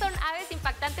verdad que son aves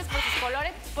impactantes por sus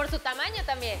colores, por su tamaño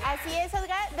también. Así es,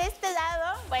 Olga. De este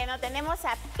lado, bueno, tenemos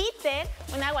a Peter,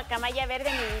 una guacamaya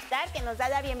verde militar que nos da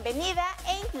la bienvenida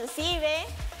e inclusive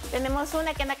tenemos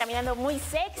una que anda caminando muy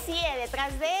sexy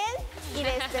detrás de él y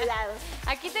de este lado.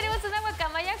 Aquí tenemos una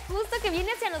guacamaya justo que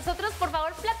viene hacia nosotros. Por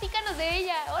favor, platícanos de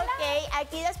ella. Hola. Ok,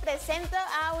 aquí les presento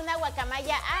a una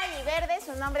guacamaya verde.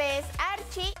 Su nombre es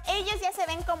Archie. Ellos ya se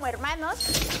ven como hermanos.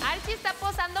 Archie está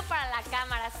posando para la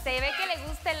cámara. Se ve que le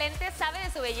gusta el lente, sabe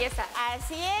de su belleza.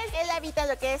 Así es. Él habita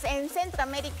lo que es en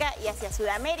Centroamérica y hacia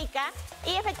Sudamérica.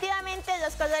 Y efectivamente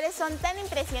los colores son tan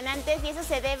impresionantes y eso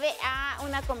se debe a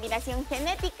una combinación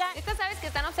genética. Estas aves que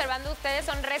están observando ustedes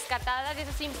son rescatadas y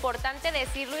eso es importante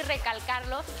decirlo y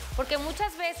recalcarlo porque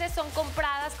muchas veces son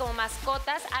compradas como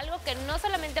mascotas, algo que no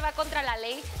solamente va contra la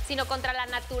ley, sino contra la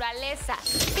naturaleza.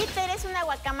 Peter es una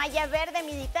guacamaya verde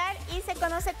militar y se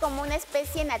conoce como una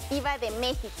especie nativa de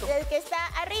México. El que está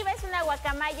arriba es una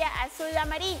guacamaya azul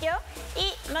amarillo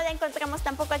y no la encontramos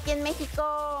tampoco aquí en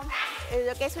México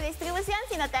lo que es su distribución,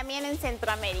 sino también en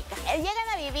Centroamérica. Llegan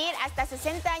a vivir hasta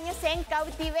 60 años en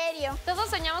cautiverio. Todos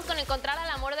soñamos con encontrar al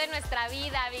amor de nuestra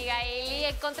vida, Abigail, y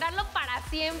encontrarlo para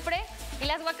siempre. Y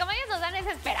las guacamayas nos dan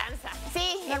esa esperanza.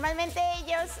 Sí, normalmente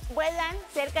ellos vuelan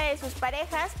cerca de sus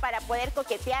parejas para poder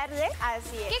coquetearles.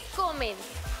 Así es. ¿Qué comen?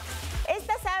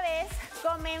 Estas aves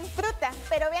comen fruta,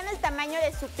 pero vean el tamaño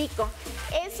de su pico.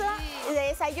 Eso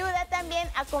les ayuda también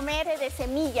a comer de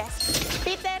semillas.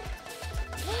 Peter.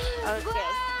 Ok. ¡Guau!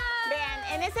 Vean,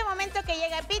 en ese momento que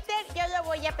llega Peter, yo lo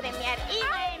voy a premiar. Y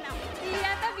bueno. Y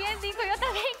ya también dijo, yo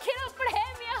también quiero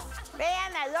premio.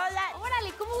 Vean a Lola.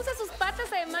 Órale, ¿cómo usa sus patas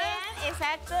además? Vean,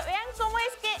 exacto. Vean cómo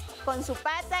es que con su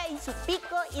pata y su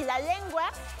pico y la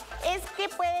lengua es que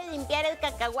puede limpiar el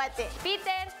cacahuate.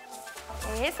 Peter.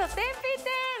 Eso,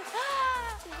 Peter.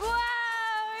 ¡Guau!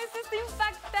 Eso es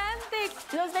impactante.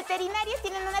 Los veterinarios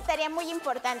tienen una tarea muy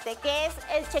importante, que es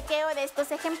el chequeo de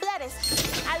estos ejemplares.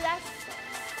 Alas.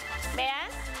 Vean,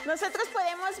 nosotros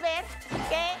podemos ver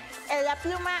que la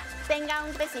pluma tenga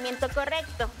un crecimiento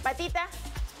correcto. Patita.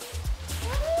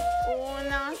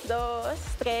 1, 2,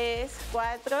 3,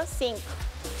 4, 5.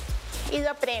 Y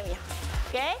lo premio.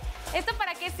 ¿Ok? ¿Esto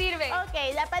para qué sirve?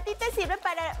 Ok, la patita sirve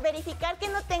para verificar que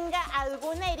no tenga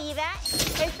alguna herida.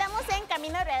 Estamos en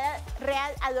Camino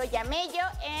Real a Loyamello,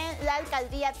 en la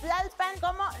alcaldía Tlalpan,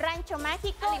 como Rancho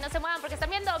Mágico. Y no se muevan porque están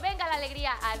viendo Venga la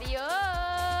Alegría. Adiós.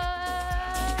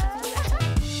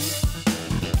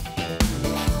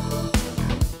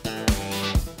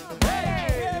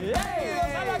 ¡Bienvenidos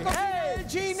a la cocina del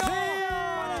Chino!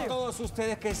 Para todos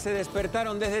ustedes que se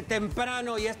despertaron desde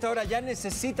temprano y a esta hora ya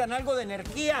necesitan algo de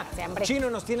energía. Chino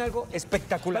nos tiene algo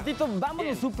espectacular. Patito,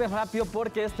 vámonos súper rápido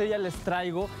porque este día les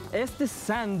traigo este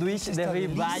sándwich de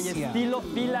ribeye estilo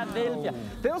Filadelfia.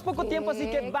 Tenemos poco tiempo, así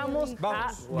que vamos.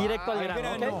 Directo al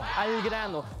grano, ¿ok? Al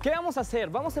grano. ¿Qué vamos a hacer?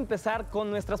 Vamos a empezar con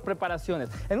nuestras preparaciones.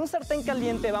 En un sartén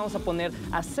caliente vamos a poner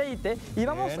aceite y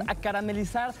vamos a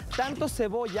caramelizar tanto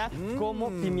cebolla como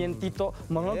pimientito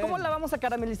morrón. ¿Cómo la vamos a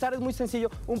caramelizar? Es muy sencillo.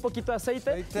 Un poquito de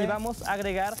aceite y vamos a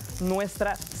agregar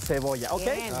nuestra cebolla, ¿ok?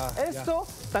 Esto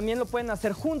también lo pueden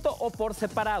hacer junto o por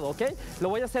separado, ¿ok? Lo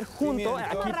voy a hacer junto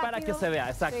aquí para que se vea,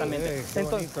 exactamente.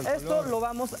 Entonces, esto lo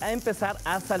vamos a empezar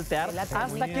a saltear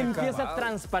hasta que empiece a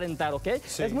transparentar, ¿ok?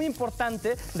 Es muy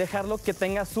importante dejarlo que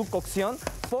tenga su cocción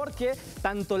porque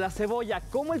tanto la cebolla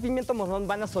como el pimiento morrón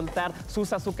van a soltar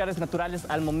sus azúcares naturales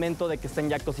al momento de que estén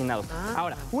ya cocinados.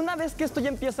 Ahora, una vez que esto ya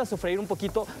empieza a sofreír un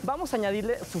poquito, vamos a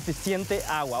añadirle suficiente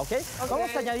agua, ¿ok?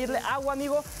 Vamos a añadirle agua,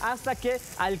 amigo, hasta que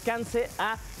alcance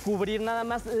a cubrir nada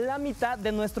más la mitad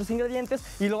de nuestros ingredientes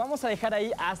y lo vamos a dejar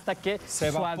ahí hasta que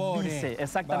se suavice.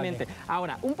 Exactamente. Vale.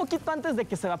 Ahora, un poquito antes de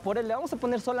que se evapore, le vamos a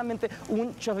poner solamente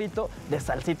un chorrito de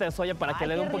salsita de soya para que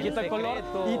le dé un poquito de color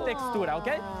y textura, ¿ok?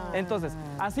 Entonces,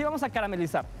 así vamos a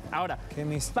caramelizar. Ahora,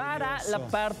 para la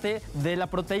parte de la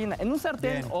proteína, en un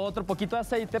sartén otro poquito de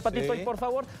aceite, Patito, y por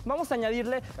favor, vamos a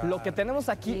añadirle lo que tenemos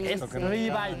aquí, es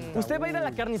ribeye. Usted va a ir a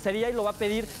la carnicería y lo va a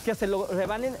pedir que se lo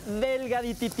rebanen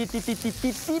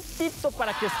delgaditititititititito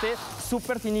para que esté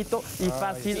súper finito y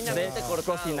fácil de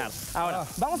cocinar. Ahora,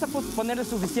 vamos a ponerle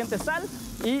suficiente sal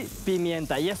y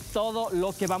pimienta. Y es todo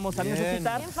lo que vamos a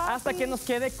necesitar hasta que nos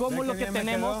quede como lo que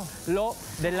tenemos lo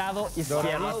del lado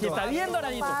izquierdo. Así está bien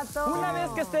doradito. Una vez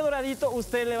que esté doradito,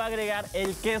 usted le va a agregar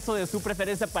el queso de su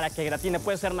preferencia para que gratine.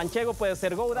 Puede ser manchego, puede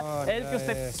ser gouda, el que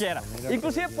usted quiera.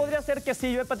 Inclusive podría ser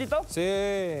quesillo, ¿eh, Patito? Sí,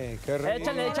 qué rico.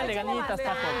 Échale ganitas,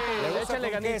 Pato. Échale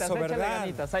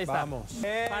ganitas, ahí está.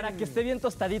 Para que esté bien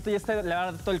tostadito y le va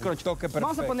a dar todo el crunch.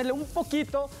 Vamos a ponerle un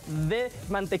poquito de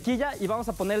mantequilla y vamos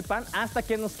a poner el pan hasta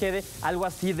que nos quede algo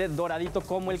así de doradito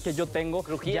como el que yo tengo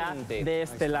ya de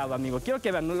este lado, amigo. Quiero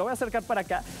que vean, lo voy a acercar para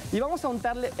acá y vamos a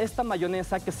untarle esta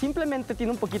mayonesa que simplemente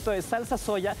tiene un poquito de salsa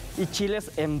soya y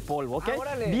chiles en polvo, ¿ok?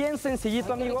 Bien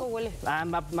sencillito, amigo.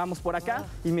 Vamos por acá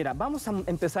y mira, vamos a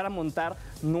empezar a montar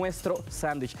nuestro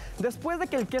sándwich. Después de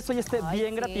que el queso ya esté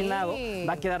bien gratinado,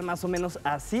 va a quedar más o menos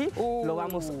así. Lo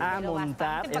vamos a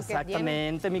montar,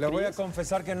 exactamente, mi querido. Le voy a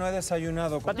confesar que no he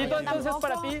desayunado. Patito, entonces es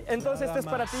para ti, entonces este es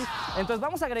para ti. Entonces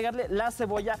vamos a agregarle la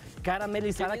cebolla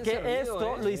caramelizada, que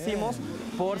esto lo hicimos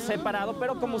por separado,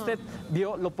 pero como usted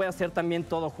vio, lo puede hacer también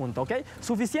todo junto, ¿ok?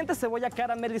 Suficiente cebolla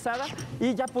caramelizada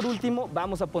y ya por último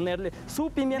vamos a ponerle su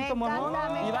pimiento morrón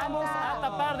y vamos a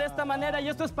tapar de esta manera y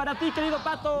esto es para ti, querido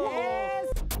Pato.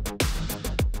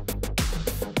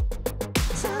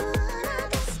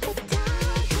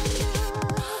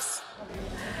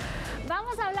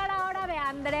 Vamos a hablar ahora de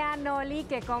Andrea Noli,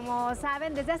 que como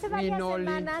saben, desde hace varias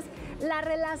semanas la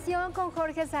relación con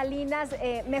Jorge Salinas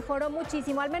mejoró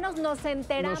muchísimo. Al menos nos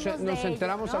enteramos de ello, Nos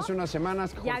enteramos, ¿no? Hace unas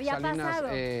semanas. Ya había Salinas, pasado.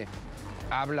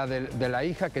 habla de la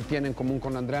hija que tiene en común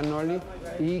con Andrea Noli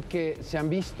y que se han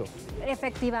visto.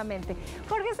 Efectivamente.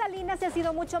 Jorge Salinas se ha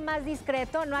sido mucho más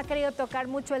discreto, no ha querido tocar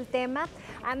mucho el tema.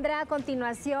 Andrea a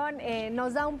continuación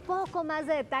nos da un poco más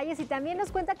de detalles y también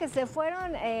nos cuenta que se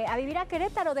fueron a vivir a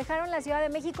Querétaro, dejaron la Ciudad de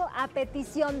México a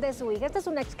petición de su hija. Esta es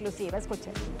una exclusiva,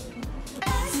 escuchen.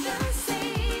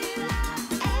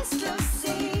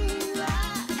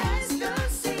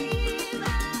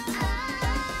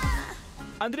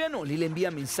 Andrea Noli le envía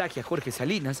mensaje a Jorge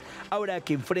Salinas ahora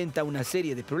que enfrenta una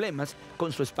serie de problemas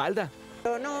con su espalda.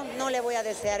 Pero no le voy a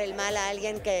desear el mal a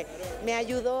alguien que me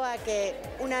ayudó a que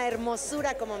una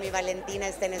hermosura como mi Valentina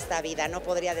esté en esta vida. No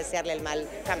podría desearle el mal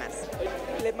jamás.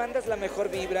 ¿Le mandas la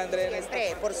mejor vibra, Andrea?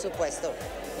 Siempre, por supuesto.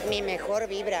 Mi mejor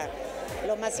vibra.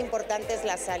 Lo más importante es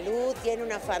la salud. Tiene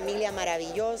una familia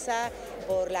maravillosa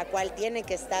por la cual tiene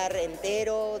que estar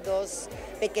entero. 2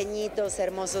 pequeñitos,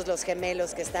 hermosos, los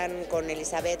gemelos que están con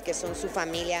Elizabeth, que son su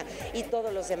familia, y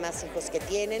todos los demás hijos que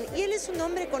tienen. Y él es un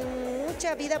hombre con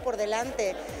mucha vida por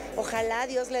delante. Ojalá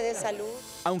Dios le dé salud.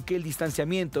 Aunque el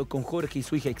distanciamiento con Jorge y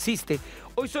su hija existe,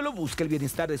 hoy solo busca el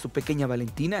bienestar de su pequeña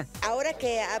Valentina. Ahora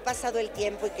que ha pasado el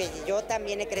tiempo y que yo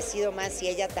también he crecido más y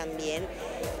ella también,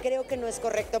 creo que no es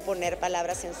correcto poner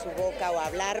palabras en su boca o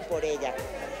hablar por ella.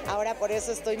 Ahora por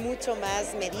eso estoy mucho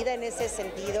más medida en ese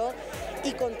sentido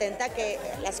y contenta que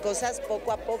las cosas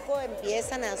poco a poco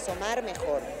empiezan a asomar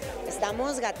mejor.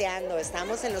 Estamos gateando,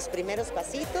 estamos en los primeros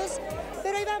pasitos,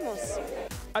 pero ahí vamos.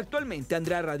 Actualmente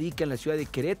Andrea radica en la ciudad de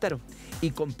Querétaro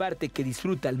y comparte que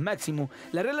disfruta al máximo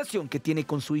la relación que tiene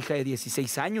con su hija de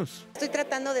 16 años. Estoy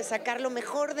tratando de sacar lo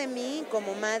mejor de mí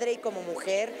como madre y como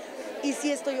mujer, y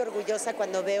sí estoy orgullosa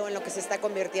cuando veo en lo que se está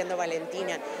convirtiendo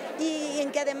Valentina y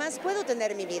en que además puedo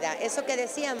tener mi vida. Eso que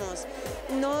decíamos,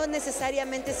 no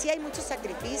necesariamente, sí hay mucho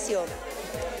sacrificio,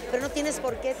 pero no tienes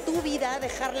por qué tu vida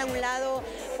dejarla a un lado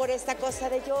por esta cosa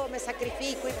de yo me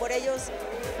sacrifico y por ellos.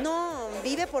 No,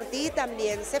 vive por ti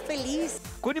también, sé feliz.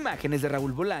 Con imágenes de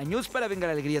Raúl Bolaños, para Venga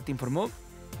la Alegría te informó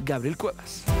Gabriel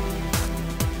Cuevas.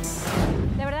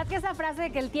 De verdad que esa frase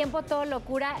de que el tiempo todo lo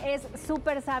cura es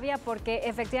súper sabia, porque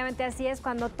efectivamente así es.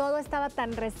 Cuando todo estaba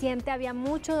tan reciente había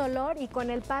mucho dolor y con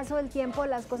el paso del tiempo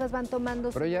las cosas van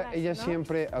tomando su lugar, Pero ella ¿no?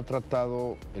 siempre ha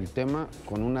tratado el tema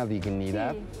con una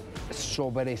dignidad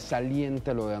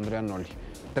sobresaliente, lo de Andrea Noli.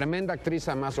 Tremenda actriz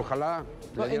además, ojalá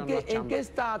le dieran más chamba. ¿En qué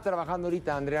está trabajando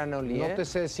ahorita Andrea Noli? No te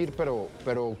sé decir,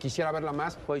 pero quisiera verla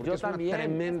más. Pues yo también. Es una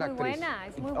tremenda actriz.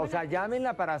 Es muy buena. O sea,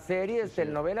 llámenla para series,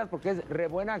 telenovelas, porque es re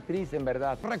buena actriz, en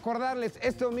verdad. Recordarles,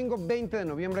 este domingo 20 de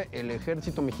noviembre, el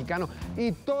Ejército Mexicano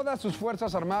y todas sus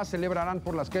Fuerzas Armadas celebrarán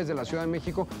por las calles de la Ciudad de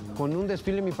México con un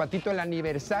desfile, mi patito, el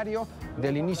aniversario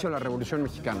del inicio de la Revolución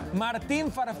Mexicana.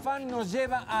 Martín Farfán nos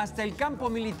lleva hasta el campo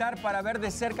militar para ver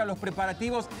de cerca los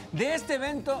preparativos de este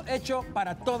evento hecho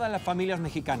para todas las familias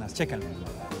mexicanas. Chécalo.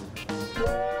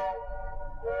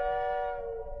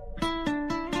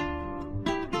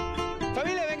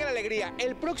 Familia Venga la Alegría,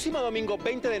 el próximo domingo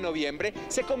 20 de noviembre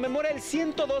se conmemora el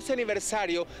 112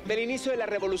 aniversario del inicio de la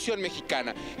Revolución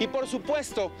Mexicana. Y por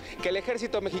supuesto que el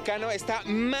Ejército Mexicano está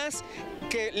más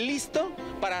que listo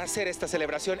para hacer esta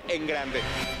celebración en grande.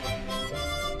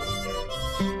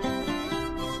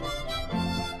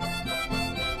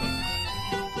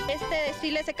 Este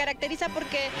desfile se caracteriza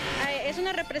porque es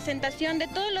una representación de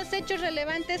todos los hechos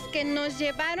relevantes que nos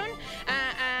llevaron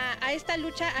a esta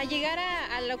lucha, a llegar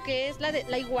a lo que es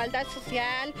la igualdad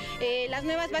social, las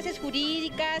nuevas bases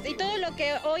jurídicas y todo lo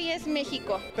que hoy es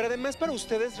México. Pero además para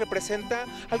ustedes representa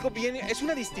algo bien, es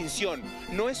una distinción,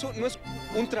 no es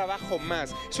un trabajo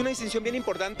más, es una distinción bien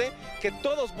importante que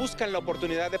todos buscan la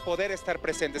oportunidad de poder estar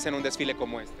presentes en un desfile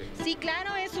como este. Sí,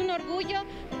 claro, es un orgullo.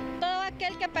 Todo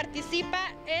aquel que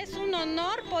participa, es un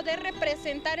honor poder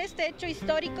representar este hecho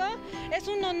histórico, es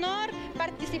un honor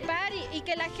participar y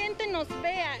que la gente nos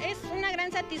vea, es una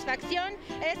gran satisfacción,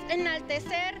 es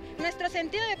enaltecer nuestro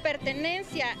sentido de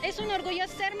pertenencia, es un orgullo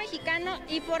ser mexicano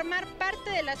y formar parte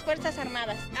de las Fuerzas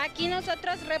Armadas. Aquí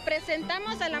nosotros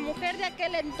representamos a la mujer de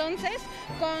aquel entonces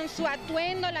con su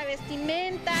atuendo, la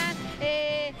vestimenta,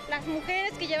 las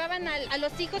mujeres que llevaban a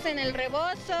los hijos en el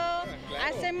rebozo,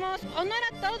 hacemos honor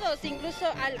a todos, incluso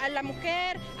a la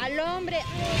mujer, al hombre.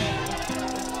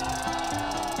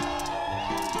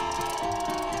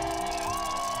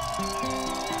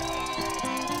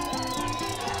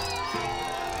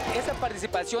 Esa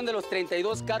participación de los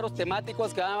 32 carros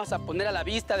temáticos que vamos a poner a la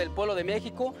vista del pueblo de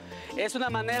México es una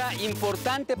manera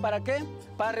importante, ¿para qué?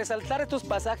 Para resaltar estos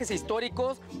pasajes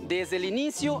históricos desde el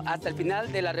inicio hasta el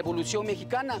final de la Revolución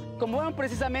Mexicana. Como ven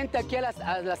precisamente aquí a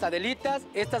las Adelitas,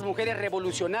 estas mujeres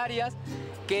revolucionarias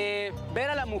que ver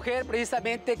a la mujer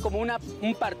precisamente como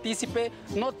un partícipe,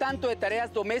 no tanto de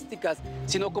tareas domésticas,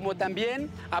 sino como también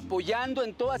apoyando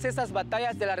en todas esas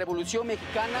batallas de la Revolución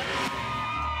Mexicana.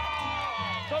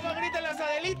 ¿Cómo gritan las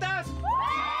Adelitas?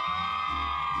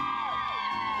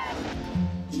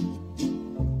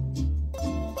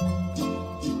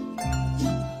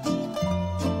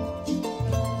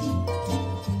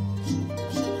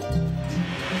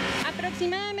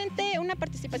 Aproximadamente una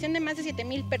participación de más de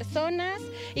 7,000 personas.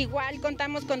 Igual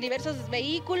contamos con diversos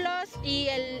vehículos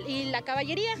y la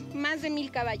caballería, más de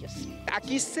 1,000 caballos.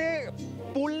 Aquí se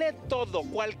pule todo,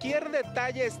 cualquier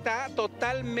detalle está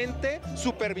totalmente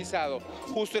supervisado.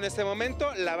 Justo en este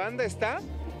momento la banda está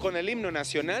con el himno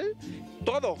nacional.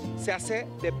 Todo se hace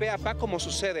de pe a pa como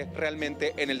sucede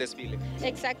realmente en el desfile.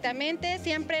 Exactamente,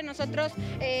 siempre nosotros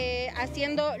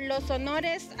haciendo los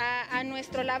honores a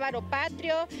nuestro lábaro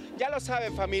patrio. Ya lo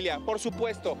saben, familia, por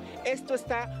supuesto, esto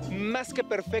está más que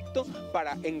perfecto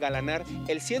para engalanar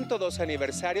el 102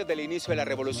 aniversario del inicio de la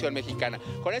Revolución Mexicana.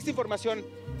 Con esta información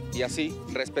y así,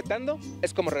 respetando,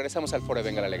 es como regresamos al foro de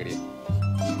Venga la Alegría.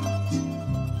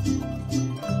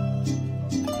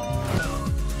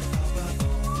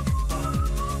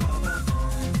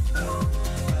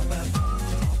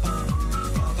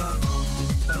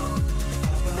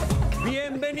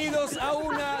 Bienvenidos a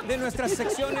una de nuestras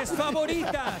secciones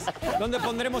favoritas, donde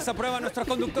pondremos a prueba a nuestros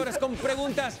conductores con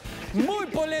preguntas muy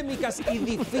polémicas y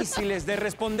difíciles de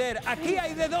responder. Aquí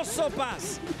hay de dos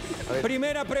sopas.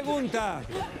 Primera pregunta.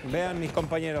 Vean, mis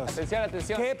compañeros. Atención,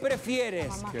 atención. ¿Qué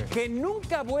prefieres? ¿Que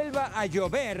nunca vuelva a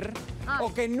llover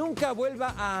o que nunca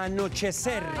vuelva a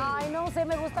anochecer? Ay, no sé,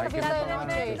 me gusta la fiesta de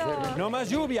momento. No más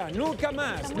lluvia, nunca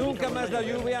más la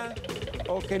lluvia,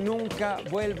 o que nunca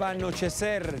vuelva a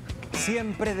anochecer,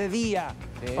 siempre de día.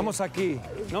 Sí. Vamos aquí,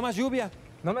 no más lluvia.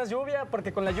 No más lluvia,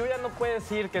 porque con la lluvia no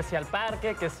puedes ir que si al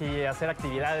parque, que si hacer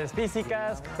actividades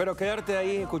físicas. Pero quedarte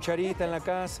ahí, cucharita en la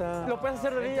casa. Lo puedes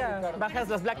hacer de día, bajas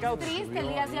las blackouts. Es triste el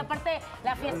día, sí, aparte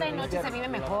la fiesta de noche se vive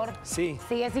mejor. Sí.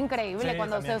 Sí, es increíble, Sí,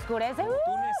 cuando también. se oscurece. Tú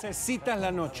necesitas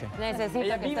la noche.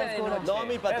 Necesita que esté oscuro. No,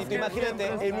 mi Patito,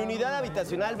 imagínate, en mi unidad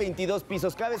habitacional, 22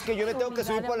 pisos. Cada vez que yo me tengo que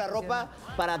subir por la ropa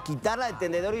para quitarla del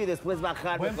tendedor y después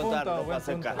bajarme a encontrar ropa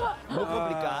seca. Muy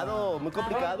complicado, muy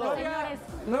complicado.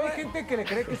 No hay gente que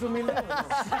le cree que es humilde.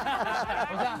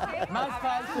 O sea, más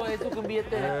falso eso que un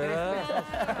billete de 3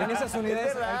 pesos. En esas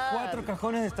unidades hay 4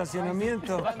 cajones de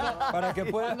estacionamiento para que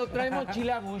puedan... Cuando trae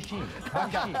mochila Gucci.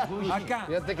 Acá.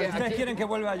 Fíjate que Ustedes aquí- quieren que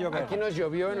vuelva a llover. Aquí nos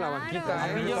llovió en la banquita, A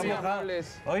mí Estamos llovió.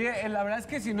 amables. Oye, la verdad es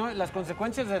que si no, las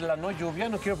consecuencias de la no lluvia,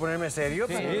 no quiero ponerme serio,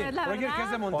 Sí. pero Es la Roger, que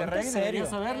es de Ponte Monterrey, serio. debería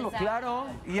saberlo. Exacto. Claro.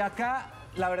 Y acá,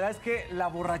 la verdad es que la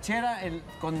borrachera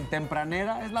con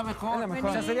tempranera es la mejor. Es la mejor.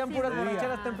 O sea, serían puras Sí.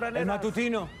 borracheras tempraneras. El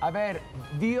matutino. A ver,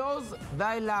 Dios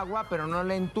da el agua, pero no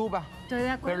la entuba. Estoy de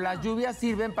acuerdo. Pero las lluvias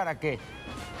sirven para que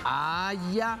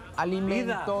haya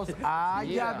alimentos,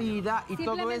 haya vida y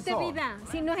todo Simplemente eso. vida.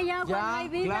 Si no hay agua, Ya, no hay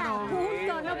vida. claro.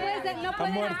 Punto. No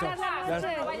puedes muertos. dejar la Ya.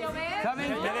 noche.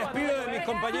 ¿Saben? Me despido de mis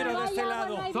compañeros de este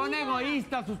lado. Son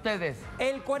egoístas ustedes.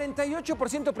 El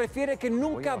 48% prefiere que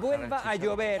nunca vuelva a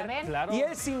llover Claro. y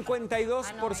el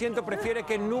 52% prefiere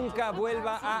que nunca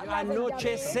vuelva a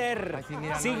anochecer.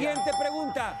 Siguiente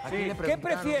pregunta. Aquí le ¿Qué preguntaron,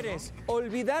 prefieres?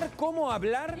 ¿Olvidar cómo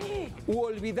hablar u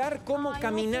olvidar cómo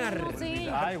caminar?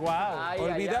 Ay, wow.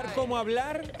 Olvidar cómo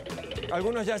hablar.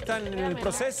 Algunos ya están en el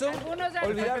proceso.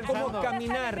 Olvidar cómo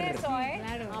caminar.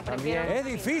 Es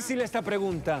difícil esta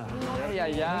pregunta.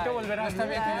 Nunca volverá. No está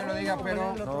bien que yo lo diga,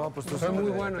 pero soy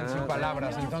muy bueno en sin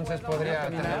palabras, entonces podría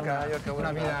tener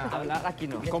una vida Hablar aquí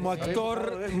no. Como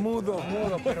actor mudo.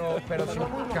 pero sin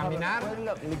caminar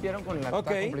Limpiaron con la... Ok.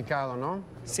 está complicado, ¿no?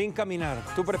 Sin caminar.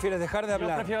 ¿Tú prefieres dejar de Yo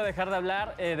hablar? prefiero dejar de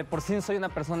hablar. De por sí soy una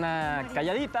persona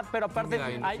calladita, pero aparte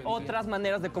hay otras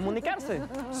maneras de comunicarse.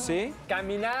 ¿Sí?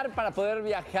 Caminar para poder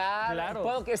viajar. Claro.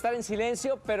 Puedo estar en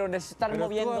silencio, pero necesito estar Pero tú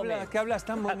moviéndome. hablas, que hablas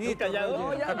tan bonito. callado?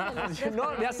 No,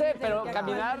 Roger. ya sé, pero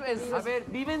caminar es... A ver,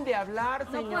 viven de hablar,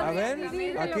 señor. A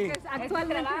ver, aquí.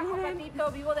 Actualmente trabajo,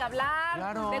 Patito, vivo de hablar,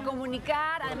 Claro. de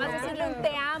comunicar, además decirle un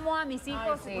te amo a mis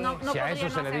hijos. No, no Si a podría eso no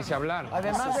se le hacerlo. dice hablar.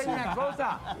 Además, hay una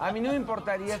cosa. A mí no me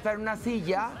importaría estar en una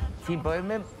silla sin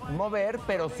poderme mover,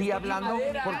 pero sí hablando,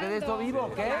 porque de eso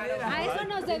vivo, ¿qué? A eso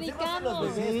nos dedicamos.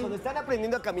 Los bebés, cuando están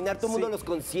aprendiendo a caminar, todo el mundo los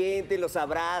consiente, los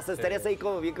abraza. Estarías ahí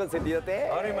como bien consentidote.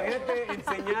 Ahora imagínate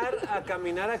enseñar a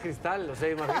caminar a Cristal. O sea,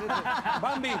 imagínate.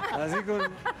 Bambi. Así con...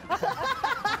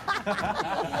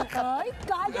 Ay,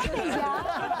 cállate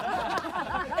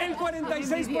ya. El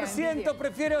 46%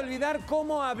 prefiere olvidar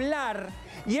cómo hablar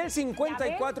Y el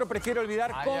 54 prefiere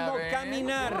olvidar cómo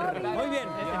caminar. Muy bien.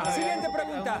 Siguiente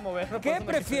pregunta. ¿Qué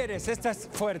prefieres? Esta es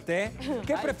fuerte, ¿eh?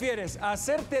 ¿Qué prefieres?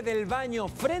 ¿Hacerte del baño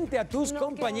frente a tus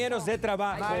compañeros de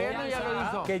trabajo? Mariano ya lo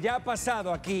hizo. Que ya ha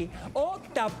pasado aquí. ¿O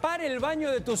tapar el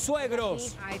baño de tus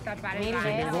suegros? Ay, tapar el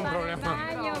baño. Ningún problema.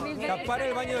 Tapar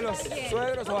el baño de los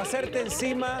suegros o hacerte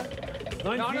encima.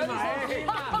 No encima,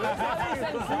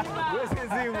 No es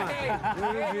encima.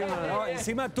 No,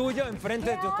 encima tuyo,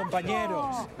 enfrente de tus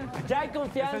compañeros. Ya hay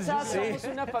confianza, somos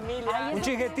una familia. Un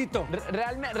chiquetito.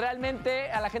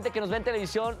 Realmente a la gente que nos ve en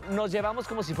televisión nos llevamos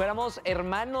como si fuéramos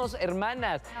hermanos,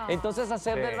 hermanas. Entonces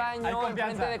hacer del baño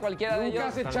enfrente de cualquiera de ellos. Nunca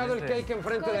has echado el cake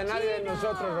enfrente de nadie de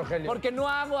nosotros, Rogelio. Porque no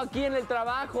hago aquí en el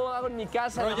trabajo, hago en mi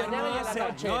casa. Roger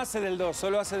no hace del 2,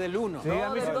 solo hace del 1. Sí, a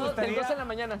mí me gustaría del 2 en la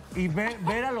mañana. Y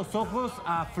ver a los ojos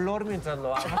a Flor mientras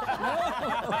lo hago.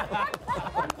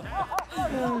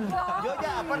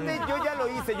 Yo ya lo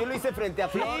hice. Yo lo hice frente a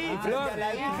Flor y frente a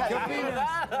la hija. ¿Qué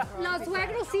opinas? Los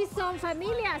suegros sí son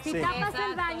familia. Si tapas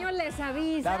el baño, les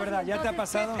avisas. La verdad, ¿ya te ha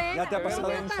pasado? ¿Ya te ha pasado? No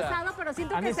me ha pasado, pero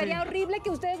siento que sería horrible que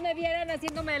ustedes me vieran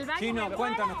haciéndome el baño. Chino,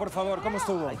 cuéntanos, por favor, ¿cómo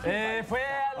estuvo? Fue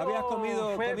algo... ¿Habías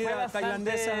comido comida bastante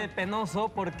tailandesa? Penoso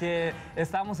porque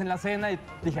estábamos en la cena y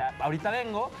dije, ahorita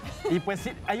vengo. Y pues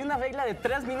sí, hay una regla de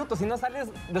 3 minutos. Si no sales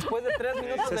después de 3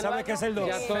 minutos Se del sabe baño, que es el 2.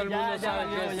 Ya todo el mundo sabe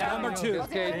que es number 2.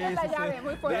 La llave,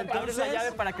 muy fuerte. Abres la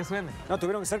llave para que suene. No,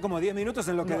 tuvieron que ser como 10 minutos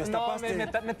en lo que destapaste.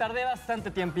 No, me tardé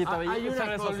bastante tiempito. Hay y una se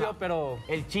resolvió, cosa. pero...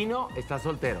 El Chino está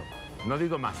soltero. No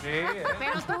digo más.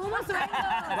 Pero tuvo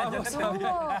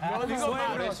suegro. No digo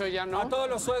Por eso ya no. A todos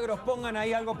los suegros pongan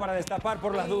ahí algo para destapar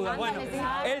por las dudas. Bueno,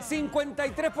 el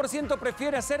 53%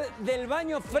 prefiere hacer del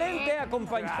baño frente a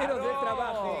compañeros de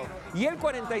trabajo. Y el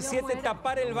 47%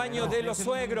 tapar el baño de los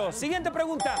suegros. Siguiente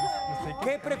pregunta.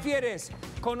 ¿Qué prefieres?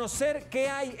 ¿Conocer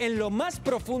qué hay en lo más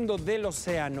profundo del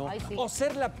océano o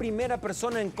ser la primera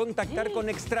persona en contactar con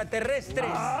extraterrestres?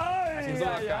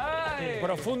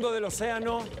 Profundo del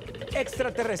océano,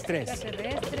 extraterrestres.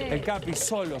 El Capi,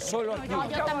 solo aquí. No,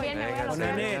 yo también me voy a Con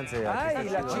Anette. Ay,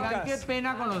 las chicas. Qué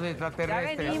pena con los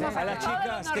extraterrestres. A las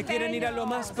chicas que quieren ir a lo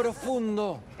más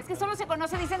profundo. Es que solo se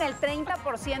conoce, dicen, el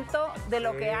 30% de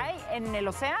lo que hay en el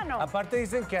océano. Aparte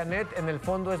dicen que Anette en el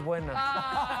fondo es buena.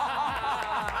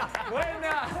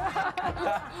 ¡Buena!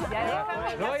 Ya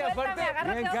déjame, No, y suéltame, aparte-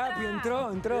 agárrate Bien, otra. Capi,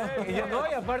 entró. Y yo, no,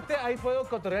 y aparte ahí puedo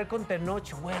cotorrear con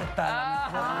Tenoch Huerta.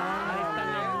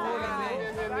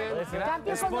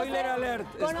 Capi, Spoiler alert.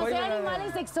 Conocer Spoiler alert.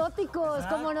 animales exóticos,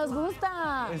 como nos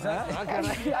gusta. O sea,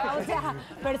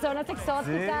 personas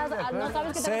exóticas, no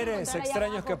sabes qué te vas a Seres encontrar allá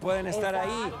extraños abajo. que pueden estar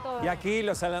ahí. Exacto. Y aquí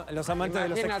los amantes de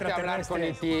los Imagínate hablar con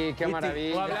extraterrestres. E.T., qué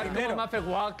maravilla. O hablar como Maffe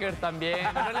Walker también.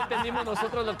 No le entendimos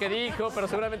nosotros lo que dijo, pero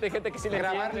seguramente hay gente que sí le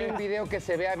Grabarle un entiende. video que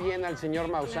se vea bien al señor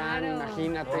Maussan,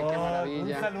 imagínate, qué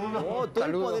maravilla. No, todo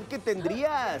el poder que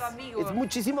tendrías. Es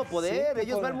muchísimo poder.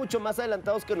 Ellos van mucho más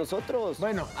adelantados que nosotros.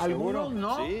 Bueno, algunos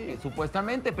no,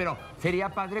 supuestamente, pero sería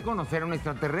padre conocer a un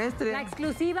extraterrestre. La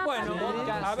exclusiva. Bueno,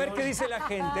 a ver qué dice la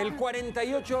gente. El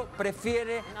 48%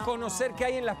 prefiere conocer qué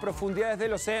hay en las profundidades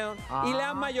del océano y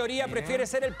la mayoría prefiere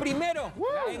ser el primero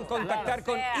en contactar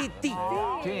con E.T.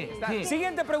 Sí.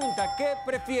 Siguiente pregunta. ¿Qué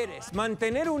prefieres?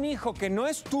 ¿Mantener un hijo que no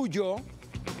es tuyo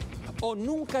o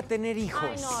nunca tener hijos?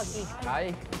 Ay, no, aquí.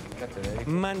 Ay,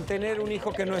 ¿Mantener un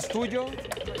hijo que no es tuyo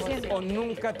o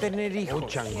nunca tener hijos?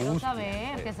 Quiero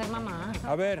saber, que ser mamá.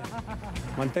 A ver,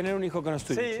 mantener un hijo que no es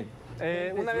tuyo. Sí,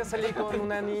 una vez salí con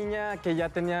una niña que ya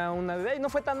tenía una bebé y no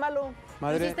fue tan malo.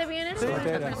 Madre ¿Hiciste bien? ¿Eres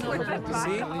soltera. buena persona?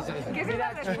 Sí. ¿Qué es esa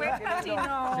respuesta,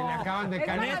 Chino? Se le acaban de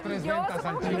caer 3 ventas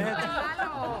al Chino.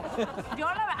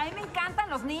 A mí me encantan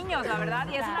los niños, la verdad,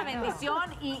 y es una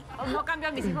bendición y no cambio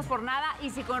a mis hijos por nada. Y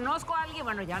si conozco a alguien,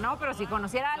 bueno, ya no, pero si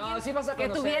conociera a alguien No, sí vas a que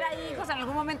conocer. tuviera hijos, en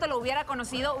algún momento lo hubiera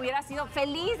conocido, hubiera sido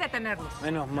feliz de tenerlos.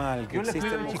 Menos mal que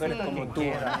existen mujeres como tú.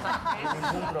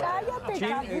 Cállate,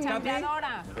 Capi.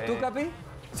 Chambeadora. ¿Tú, Capi?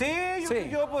 Sí,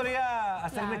 yo podría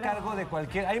hacerme cargo de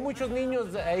cualquier... Hay muchos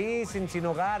niños ahí sin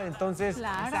hogar, entonces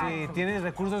si tienes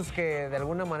recursos que de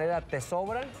alguna manera te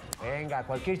sobran, venga,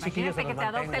 cualquier chiquillo se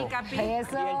Imagínate los que te adopte mantengo. el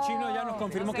Capi. Y el Chino ya nos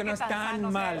confirmó que no es tan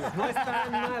malo. No es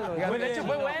tan malo. De hecho,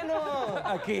 fue bueno.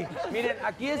 Aquí. Miren,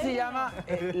 aquí se llama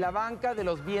la banca de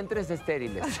los vientres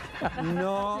estériles.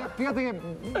 No. Fíjate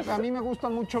que a mí me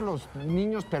gustan mucho los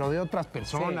niños, pero de otras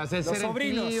personas. Sí, Es los ser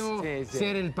sobrinos. el tío,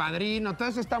 ser el padrino, todo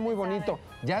eso está muy bonito.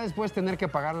 Ya después tener que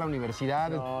pagar la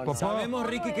universidad. Papá, Sabemos,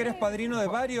 Ricky, que eres padrino de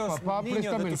varios papá,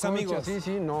 niños préstame de el tus coche. amigos.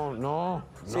 Sí, no.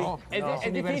 Es Las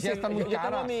universidades difícil. están muy Yo tengo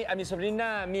caras. a mi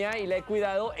sobrina mía y la he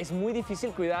cuidado, es muy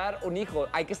difícil cuidar un hijo.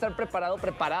 Hay que estar preparado,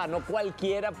 preparada, no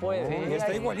cualquiera puede. Sí,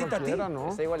 está igualita a ti. ¿no?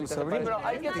 Está igualita. Pero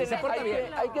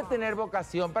hay que tener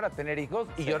vocación para tener hijos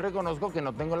y yo reconozco que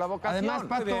no tengo la vocación. Además,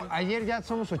 Pato, ayer ya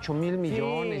somos 8,000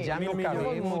 millones, ya no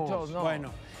cabemos. Muchos, no.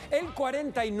 Bueno, el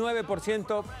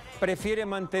 49% prefiere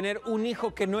mantener un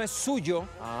hijo que no es suyo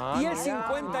y el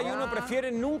 51%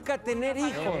 prefiere nunca tener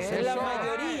hijos. Es la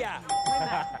mayoría.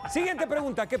 Siguiente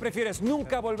pregunta, ¿qué prefieres?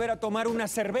 ¿Nunca volver a tomar una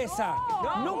cerveza?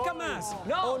 ¿Nunca más?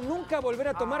 ¿O nunca volver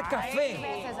a tomar café?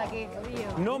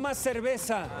 No más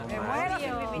cerveza.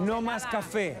 No más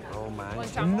café.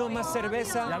 No más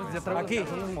cerveza. Aquí.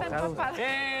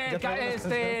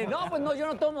 No, pues no, yo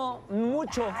no tomo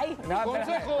mucho.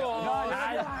 ¡Consejo!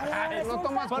 No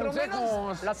tomas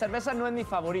consejos. La cerveza no es mi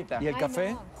favorita. ¿Y el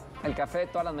café? El café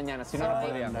todas las mañanas, si no, no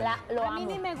podría. A mí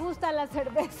ni me gusta la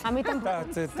cerveza. A mí tampoco.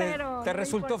 Te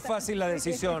resultó fácil la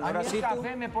decisión. Ahora sí el tú.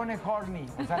 café me pone horny,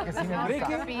 o sea que sí me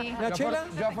gusta. Ricky, ¿la chela?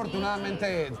 Yo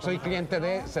afortunadamente soy cliente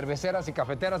de cerveceras y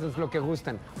cafeteras, es lo que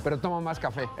gusten, pero tomo más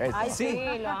café. Ay,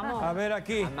 sí, lo amo. A ver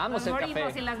aquí. Amamos Nos el morimos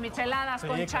café. y las micheladas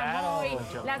con chamoy,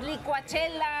 las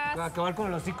licuachelas, Va a acabar con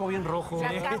el hocico bien rojo.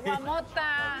 la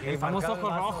caguamota, El famoso ojo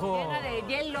rojo. llena de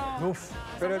hielo.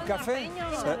 Pero el café,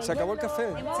 se acabó el café.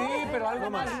 Sí, pero algo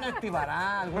más me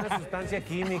activará, alguna sustancia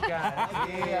química.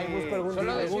 Sí, ahí busco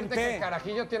Solo algún decirte té. que el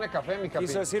carajillo tiene café, mi capi.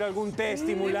 Quiso decir algún té No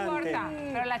estimulante. importa,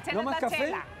 pero la chela ¿No más es la café?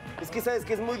 chela. Es que sabes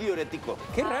que es muy diurético.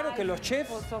 Qué raro que los chefs.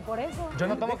 Por eso. Yo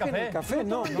no tomo dejen café. el café,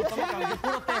 no. No tomo café,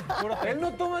 puro té, puro té. Él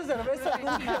no toma cerveza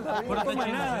nunca. No toma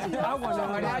nada. Agua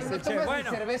no. Ay, no tomas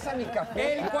Bueno, ni cerveza ni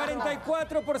café. el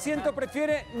 44%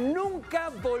 prefiere nunca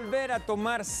volver a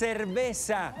tomar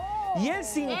cerveza. Y el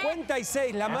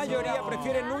 56%, la mayoría,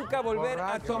 prefiere nunca volver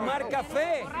a tomar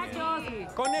café.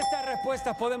 Con estas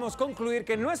respuestas podemos concluir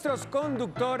que nuestros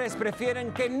conductores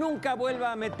prefieren que nunca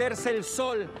vuelva a meterse el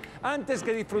sol antes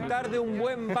que disfrutar de un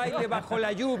buen baile bajo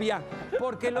la lluvia,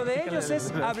 porque lo de ellos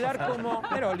es hablar como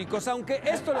merólicos, aunque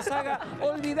esto los haga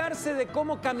olvidarse de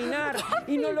cómo caminar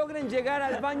y no logren llegar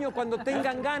al baño cuando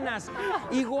tengan ganas.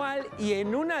 Igual y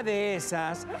en una de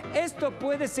esas, esto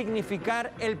puede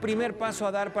significar el primer paso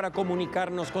a dar para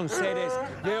comunicarnos con seres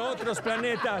de otros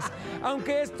planetas,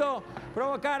 aunque esto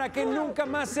provocara que nunca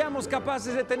más seamos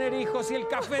capaces de tener hijos y el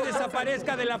café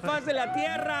desaparezca de la faz de la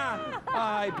Tierra.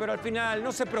 Ay, pero al final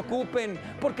no se preocupen,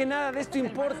 porque nada de esto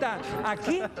importa.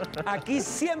 Aquí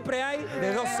siempre hay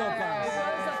de dos sopas.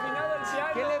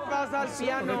 ¿Qué le pasa al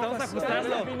piano? Vamos a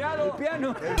ajustarlo. El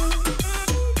piano.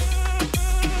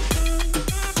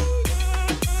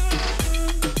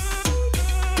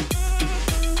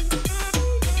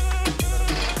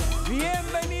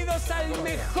 Bienvenidos al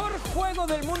mejor juego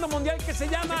del mundo mundial que se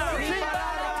llama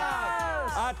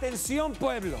Atención,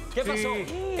 pueblo. ¿Qué pasó?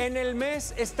 En el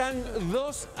mes están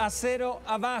 2-0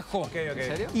 abajo. ¿En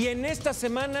serio? Y en esta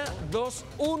semana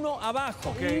 2-1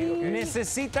 abajo.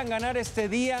 Necesitan ganar este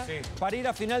día para ir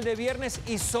a final de viernes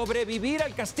y sobrevivir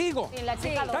al castigo.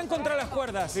 Están contra las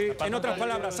cuerdas. En otras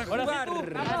palabras, a jugar.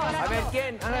 A ver,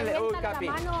 ¿quién? Ándale, Capi.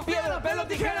 ¡Piedra, pelo,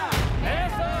 tijera!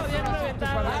 ¡Eso! ¡Bien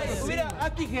reventado! Mira, a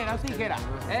tijera, tijera.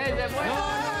 ¡Es de bueno!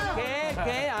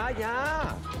 ¿Qué? Ah,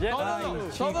 ya.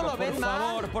 Todo lo ves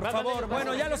mal. Por favor.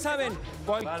 Bueno, ya lo saben.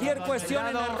 Cualquier cuestión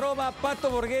en @Pato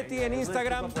Borghetti en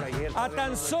Instagram. A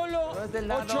tan solo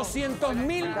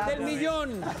 800,000 del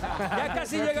millón. Ya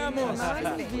casi llegamos.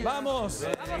 Vamos.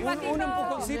 Un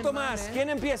empujoncito más. ¿Quién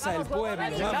empieza? El pueblo.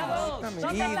 Vamos.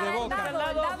 Y de boca.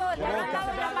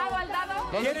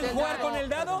 ¿Quieren jugar con el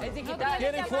dado?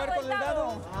 ¿Quieren jugar con el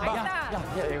dado?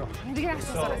 Ya llegó.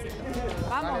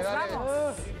 Vamos,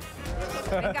 vamos.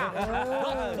 Venga.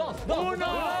 2, 1.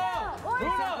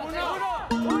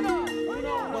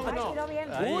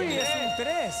 Uy, es un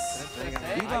 3.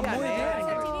 Iba muy bien.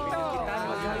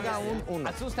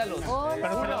 Asústalos.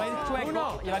 Pero se lo va a ir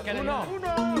chueco. Y va a quedar uno.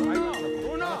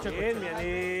 Bien, mi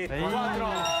Anette.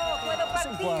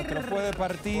 4 puede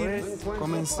partir.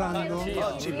 Comenzando.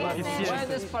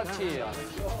 Puedes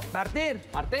partir.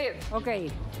 Partir. Ok.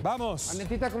 Vamos.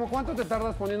 Anetita, ¿cómo cuánto te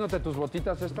tardas poniéndote tus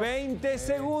botitas estas? 20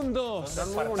 segundos.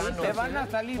 Te van a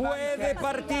salir. Puede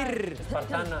partir.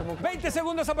 20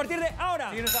 segundos a partir de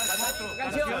ahora.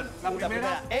 Canción. La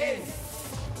primera es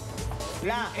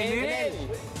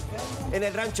en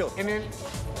el rancho. En el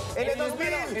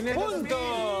 2000.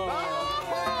 Punto.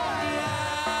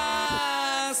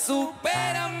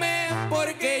 Supérame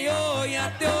porque yo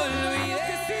ya te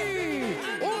olvidé. Sí.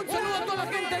 Un saludo a toda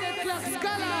la gente de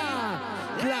Tlaxcala.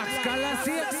 Tlaxcala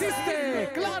sí existe,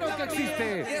 claro que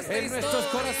existe en nuestros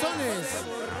corazones.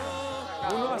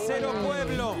 1-0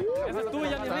 Pueblo. Esa es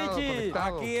tuya, mi Richie.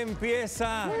 Aquí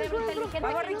empieza el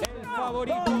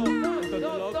favorito.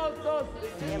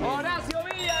 Horacio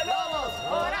Villalobos.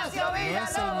 Horacio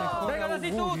Villalobos. Venga,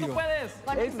 así tú puedes.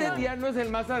 Este día no es el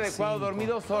más adecuado, dormí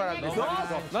 2 horas.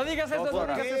 No digas eso, no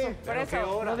digas eso. Por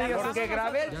eso, no digas porque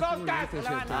grabé el podcast.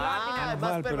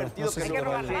 Más pervertido que eso.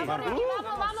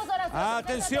 Vamos, Horacio.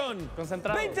 Atención.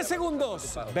 20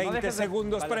 segundos. 20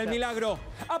 segundos para el milagro.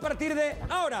 A partir de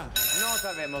ahora. No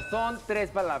sabemos, son 3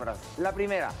 palabras. La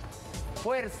primera,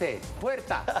 fuerza,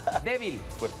 débil,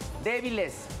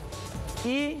 débiles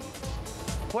y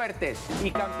fuertes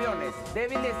y campeones,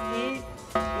 débiles y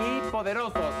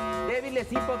poderosos,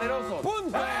 débiles y poderosos.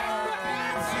 ¡Punto!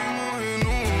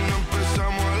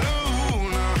 Empezamos a la 1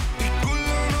 y con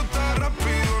la nota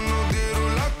rápido nos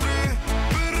dieron las 3.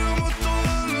 Perramos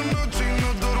toda la noche y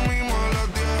nos dormimos a las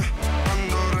 10.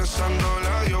 Ando rezándole a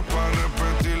Dios para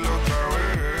repetirlo otra vez.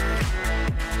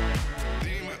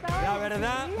 La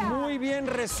verdad, muy bien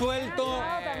resuelto.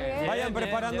 Vayan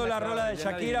preparando la rola de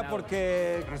Shakira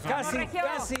porque casi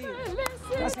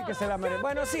que se la merece.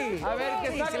 Bueno, sí. A ver,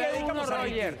 que saque uno,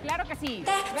 Roger. Claro que sí.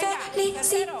 Te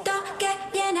felicito que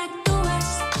bien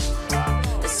actúas.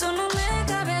 Eso no me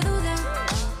cabe duda.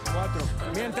 4.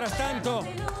 Mientras tanto,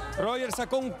 Roger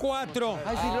sacó un 4.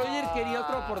 Ay, si Roger quería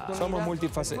otra oportunidad. Somos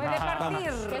multifacéticos. Puede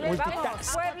partir. Vamos,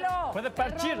 pueblo. Puede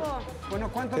partir. Bueno,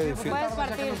 ¿cuánto tiempo tardas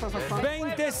ya que no estás actuando?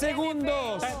 20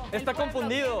 segundos. Está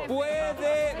confundido.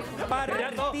 Puede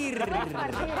partir.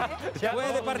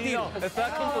 Puede partir.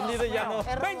 Está confundido y ya no.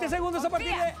 20 segundos a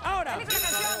partir de ahora. La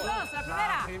canción 2, la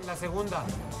primera. La segunda.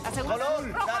 La segunda.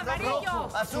 Color, Rojo, amarillo.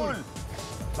 azul.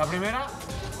 La primera.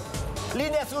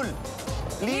 Línea azul.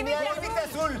 Límite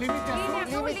azul. Límite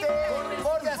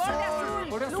borde azul.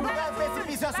 Lugar,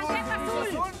 precipicio azul. Es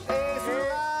un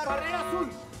lugar. Barrera azul.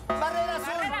 Barrera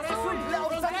azul.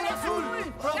 Obstáculo azul.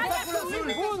 Obstáculo azul.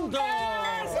 Punto.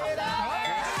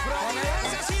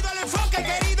 Ese ha sido el enfoque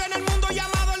querido en el mundo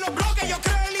llamado en los bloques. Yo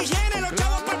creo en la higiene, los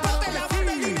chavos por parte de la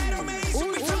banda. El dinero me hizo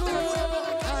un bichote.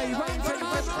 Ahí va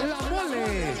la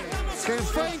mole, que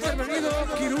fue intervenido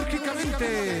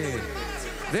quirúrgicamente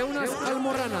de unas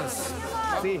almorranas.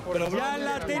 Sí, ya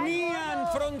la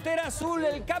tenían, frontera azul,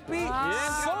 el Capi,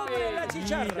 sobre la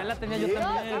chicharra. Ya la tenía yo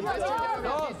también. Vamos.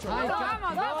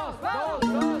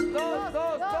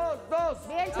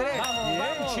 3.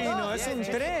 Bien, Chino, es un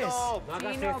 3.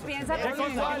 Chino, piensa ¿Qué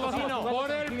cosa, Chino?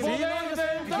 Por el poder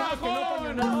del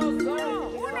dragón.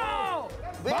 1.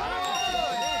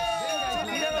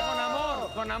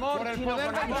 Con amor, Por el Chino, poder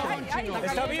con del amor. dragón, Chino.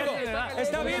 Está vivo,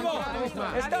 está vivo,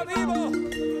 está vivo.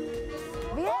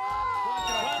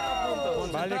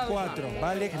 Vale 4,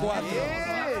 vale 4.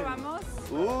 Vamos.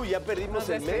 Ya perdimos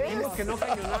el mes.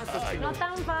 No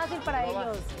tan fácil para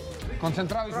ellos.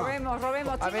 Concentrado, Isma.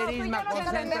 Robemos. A ver, Chino, tú y yo Isma, nos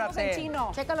entendemos en concéntrate.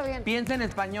 chino. Chécalo bien. Piensa en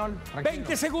español.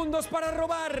 20 segundos para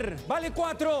robar, vale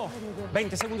 4.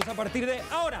 20 segundos a partir de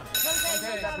ahora.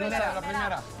 La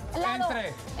primera. Lado.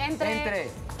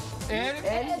 Entre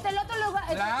Entre el otro lugar.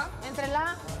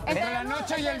 Entre la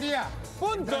noche y el día.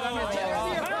 Punto.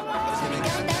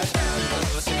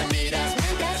 Si me miras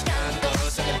mientras canto,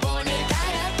 se me pone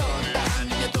cara tonta.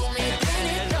 Niño, tú me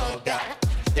tienes loca.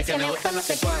 Es que me gusta no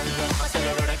sé cuánto. Hace el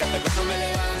olor a café cuando me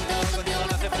levanto. Contigo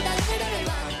no hace falta dinero en el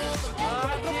banco.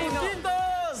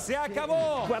 Se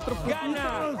acabó.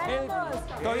 Gana.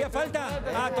 ¿Todavía falta?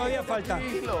 Todavía falta.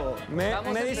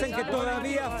 Me dicen que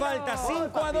todavía falta.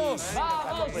 5-2.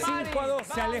 5-2.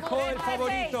 Se alejó el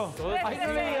favorito. Ay,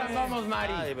 no le digan, vamos,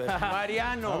 Mari.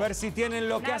 Mariano. A ver si tienen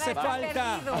lo que hace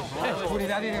falta.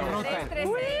 Oscuridad y derrota.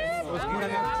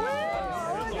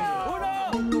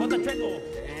 Bota chueco.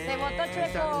 Se votó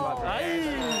Chueco.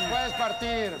 Puedes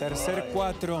partir. Tercer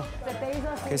 4 Se te hizo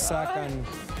así. que sacan.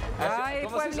 Ay,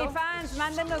 Pueblifans,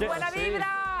 mándenos buena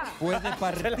vibra. Puede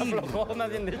partir.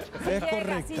 Es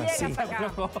correcto, sí.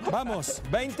 Vamos,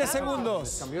 20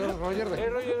 segundos. Cambió Roger de...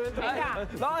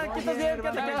 No, aquí estás bien.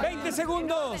 20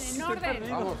 segundos. En orden.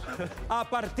 Vamos. A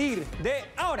partir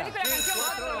de ahora. Felipe, la canción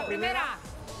 4, la primera.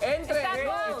 Entre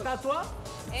Estatua.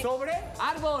 sobre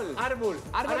Árbol. árbol.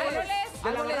 Árboles de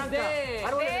Árboles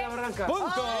de la barranca.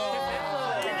 Punto.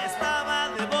 Estaba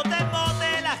de bote en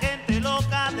bote, la gente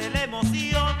loca de la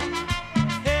emoción.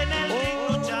 En el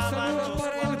ritmo Saludo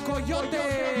para el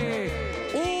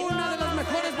Coyote, una de las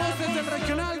mejores voces del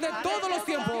regional de todos los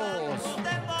tiempos.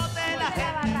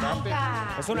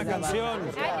 Es una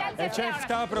canción. El chef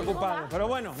estaba preocupado, pero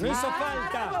bueno, no hizo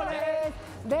falta.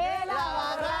 De la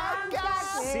barranca.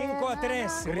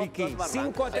 5-3, Ricky.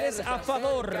 5-3 a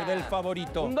favor del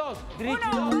favorito. 2. Ricky.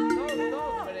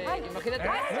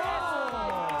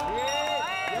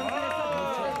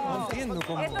 viendo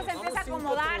cómo... Esto se empieza a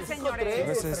acomodar, señores.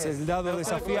 Ese es el dado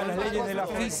desafía las leyes de la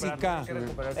física.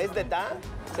 ¿Es neta?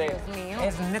 Sí.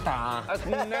 Es neta.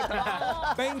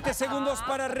 20 segundos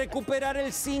para recuperar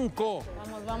el 5.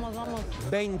 Vamos.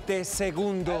 20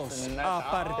 segundos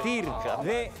a partir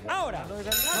de ahora.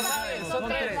 Son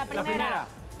tres. La primera.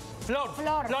 Flores.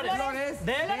 Flores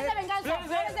de venganza.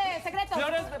 Flores de secretos.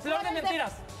 Flor de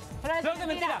mentiras. Flores de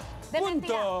mentira.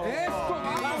 Punto.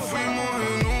 Nos fuimos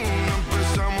en una,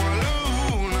 empezamos a la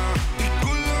 1 y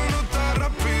con la nota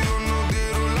rápido nos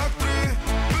dieron las 3.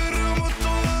 Perramos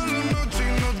toda la noche y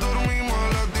nos dormimos a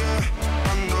las 10.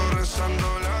 Ando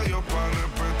rezándole a Dios para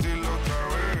repetirlo otra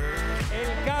vez.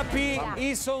 El Capi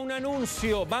hizo un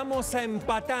anuncio. Vamos a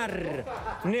empatar.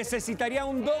 Necesitaría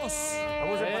un 2.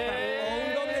 Vamos a empatar. O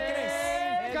un doble 3.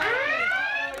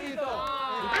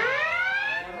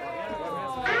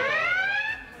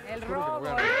 El robo.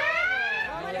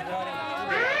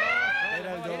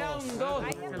 Era un 2.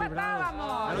 Ahí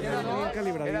empatábamos. Era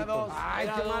 2. Ay,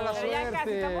 qué mala Pero ya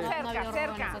casi, estamos suerte.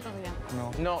 cerca.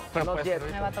 No, pero no yet.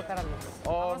 Me va a tocar a mí.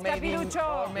 Or Vamos,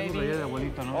 Capirucho.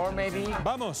 maybe.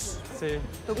 Vamos. Sí.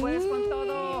 Tú puedes con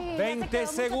todo. 20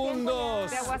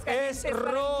 segundos. De Aguascalientes Es para el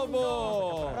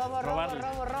robo.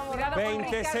 Cuidado con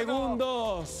 20 Ricardo.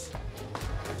 segundos.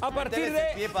 A partir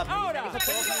de ahora. La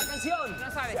canción.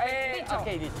 No sabes. Dicho. Ok,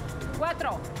 dicho.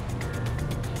 4.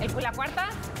 ¿La cuarta?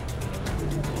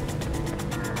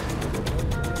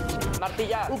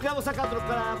 Martillar. Un clavo saca otro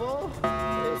clavo.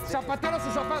 Zapatero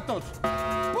sus zapatos.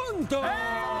 Punto.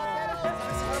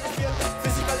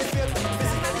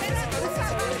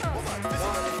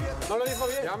 No lo dijo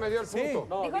bien. Ya me dio el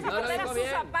punto. Dijo zapatera sus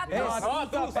zapatos.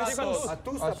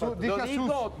 Dije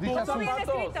Asus. Dije Punto bien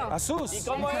escrito. Asus. ¿Y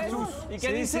cómo es? ¿Y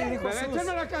qué dice? Dijo Asus.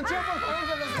 Échame la canción, por favor.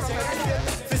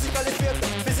 Physically fit.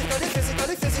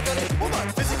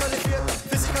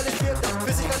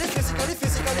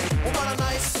 Woman a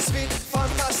nice, sweet,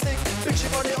 fantastic. Picture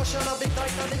body, ocean, a big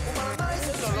Titanic. Woman a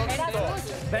nice.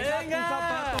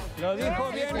 ¡Venga! Lo dijo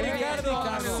bien Ricardo.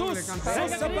 Asus.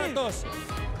 6 zapatos.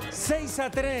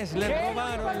 6-3 le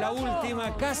robaron la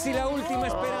última, casi la última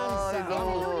esperanza. Es el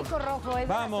único rojo. Es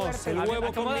Vamos, el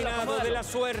huevo combinado de la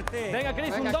suerte. Venga,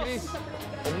 Cris, un 2.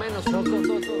 Un menos. 2.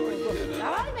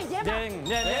 Ay, me lleva. Bien.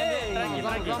 Tranqui.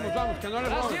 Vamos, que no le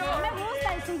roben. No me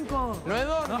gusta el 5. No he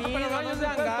dormido, no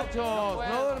sean gachos.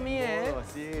 No dormí, ¿eh?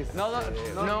 No,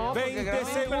 20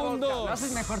 segundos. Lo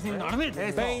haces mejor sin dormir.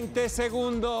 20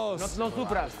 segundos. No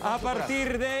sufras. A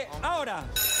partir de ahora.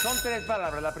 Son 3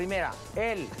 palabras. La primera,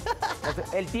 el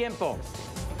tiempo.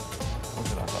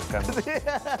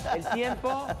 El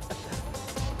tiempo.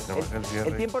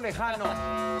 El tiempo lejano,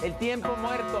 el tiempo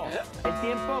muerto, el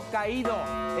tiempo caído,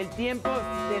 el tiempo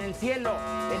en el cielo,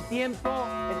 el tiempo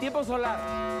solar,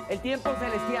 el tiempo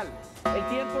celestial, el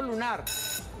tiempo lunar.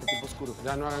 El tiempo oscuro.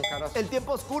 Ya no hagan caras. El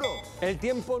tiempo oscuro. El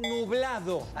tiempo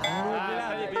nublado. Estaba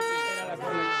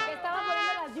poniendo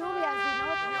las lluvias,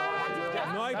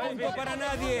 No hay punto para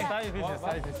nadie. Está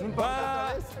difícil.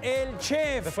 Va el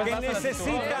chef que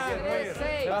necesita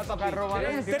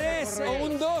un 3 o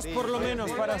un 2 por lo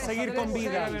menos para seguir con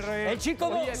vida. El chico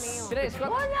 2. 3,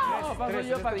 4. Paso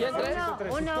yo para ¿quién? 3.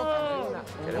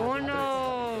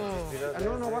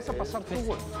 No, vas a pasar tú,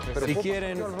 güey. Pero Si puedo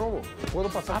quieren. pasar yo al robo. Puedo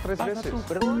pasar 3 veces.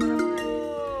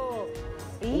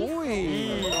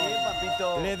 Uy,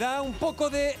 le da un poco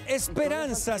de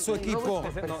esperanza a su equipo.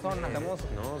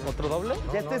 ¿Otro doble?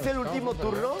 ¿Ya este es el último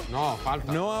turno? No,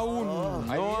 falta. No aún,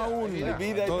 no aún.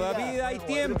 Todavía hay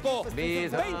tiempo.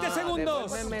 20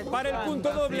 segundos para el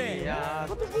punto doble.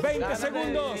 20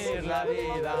 segundos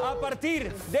a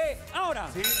partir de ahora.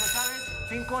 Sí, ¿no sabes?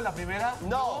 5, la primera.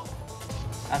 No.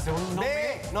 La segunda,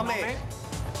 No me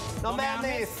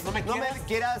ames. No me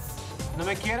quieras. No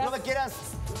me quiere. No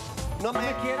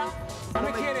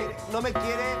me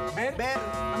quiere ver.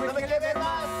 No me quiere ver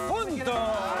más. Punto.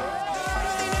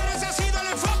 Ese ha sido el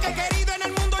enfoque querido en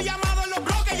el mundo llamado en los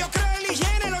bloques. Yo creo en la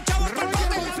higiene, los chavos por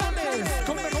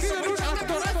Convertido en un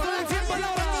actorazo de 100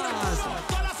 palabras.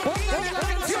 Ponle la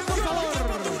canción, por favor.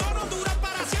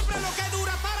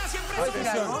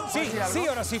 Sí,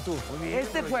 ahora sí tú.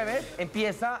 Este jueves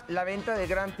empieza la venta de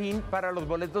Gran Fin para los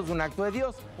boletos de Un Acto de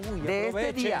Dios. De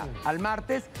este día al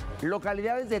martes,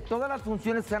 localidades de todas las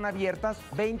funciones están abiertas,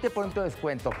 20% de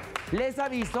descuento. Les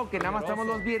aviso que nada más estamos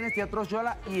los viernes, Teatro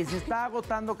Xola, y se está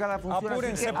agotando cada función.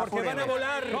 Apúrense así que porque van a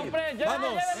volar. Compren,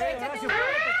 Vamos.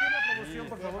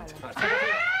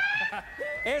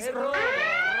 Es robo.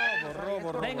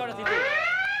 Venga, ahora sí.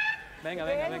 Venga.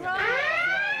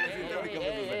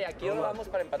 aquí lo vamos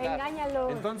para empatar. Engáñalo.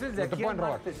 Entonces, de aquí al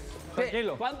martes.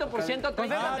 Tranquilo. ¿Cuánto por ciento?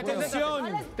 30.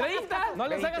 Atención. 30. No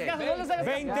les hagas caso, no les hagas caso.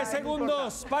 20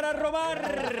 segundos para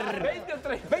robar. 20 o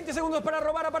 30. 20 segundos para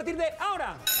robar a partir de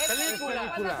ahora.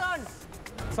 Película. ¿Cuántos son?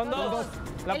 Son dos.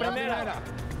 La primera.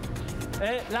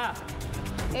 La.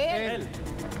 El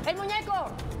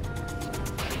muñeco.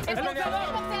 El boxeador.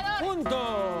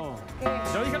 Punto.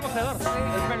 Yo dije el boxeador.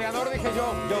 El peleador dije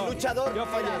yo. El luchador.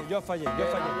 Yo fallé.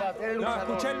 No,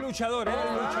 escuché el luchador, era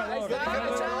el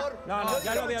luchador. No,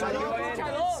 ya lo había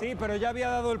dado. Sí, pero ya había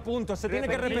dado el punto. Se tiene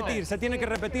que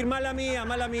repetir. Mala mía.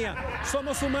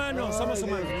 Somos humanos. Está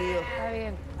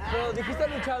bien. ¿Pero dijiste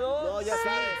luchador? No, ya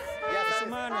sabes. Somos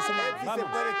humanos. Vamos. Se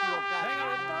puede equivocar.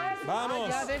 Vamos.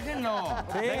 Ya déjenlo.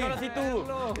 Venga, ahora sí tú.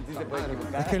 Sí se puede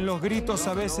equivocar. Es que en los gritos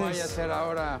a veces. No vaya a ser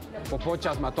ahora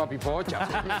Popochas mató a Pipochas.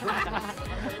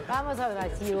 Vamos a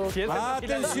Brasil.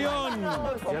 Atención.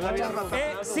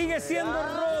 Sigue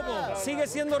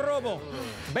siendo robo.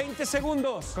 20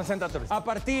 segundos. Concéntrate. A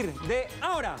partir de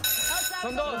ahora.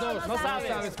 Son dos. No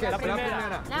sabes qué. La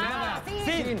primera. Nada.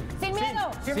 Sin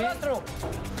miedo. Sin rostro.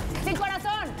 Sin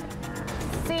corazón.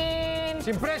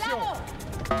 Sin precio.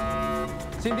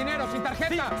 Sin dinero, sin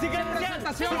tarjeta. Sin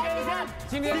presentación.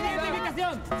 Sin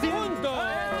identificación. Sin punto.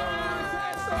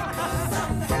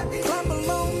 Clap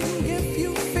along if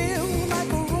you feel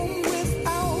like a room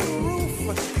without a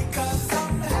roof.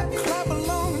 Clap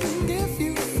along if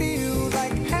you feel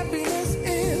like happiness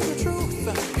is the truth.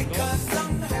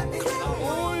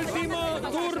 Último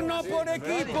turno por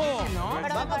equipo.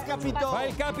 Vamos, Capito. Va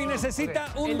el Capi, necesita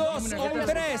un 2 o un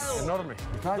 3. Enorme.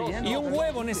 Y un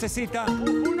huevo necesita.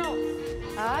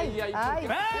 Ay. El Capi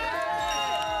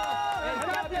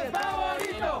es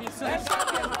favorito.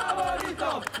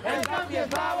 El Capi es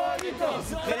favorito.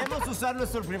 Queremos usar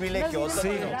nuestro privilegio. Sí.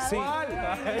 El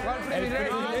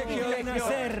Privilegio de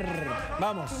nacer.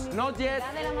 Vamos. Not yet.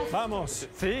 Vamos.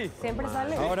 Sí. Siempre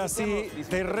sale. Ahora sí,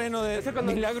 terreno de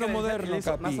milagro moderno,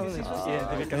 Capi.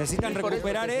 Necesitan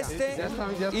recuperar este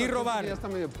y robar. Ya está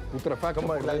medio putrefacto.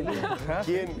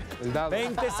 ¿Quién? El dado.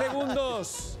 20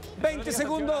 segundos. 20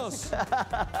 segundos.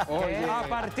 A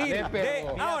partir de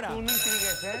ahora. Tú no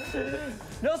intrigues, ¿eh?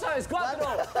 No sabes cuándo.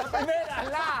 La primera,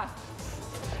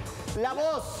 La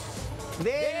voz.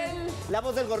 La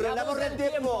voz del gorrión. La voz del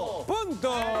tiempo.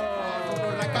 Punto.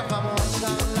 Borraca famosa,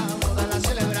 la boda la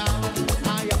celebramos.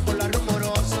 Allá por la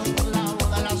rumorosa, la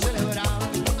boda la celebramos.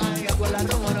 Allá por la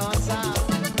rumorosa.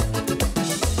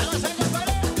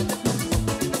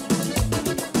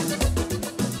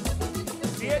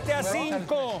 7 a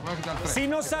 5. Si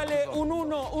no sale un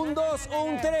 1, un 2 o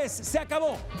un 3, se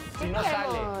acabó. Si no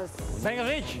sale. Venga,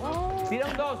 Rich. Tira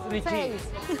un 2, Richie.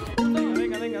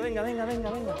 Venga.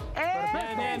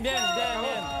 Bien.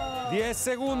 10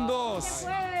 segundos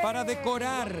para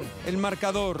decorar el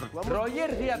marcador.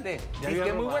 Roger, fíjate. Es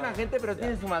que muy buena gente, pero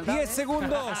tiene su maldad. 10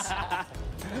 segundos.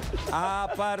 A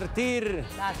partir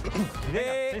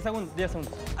de 6 segundos, 10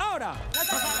 segundos. ahora.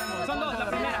 Son dos, la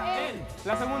primera.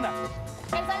 La segunda.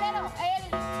 El salero.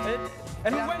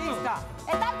 El artista.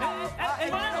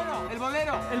 El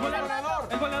bolero.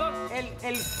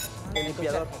 El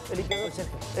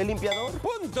limpiador.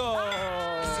 Punto.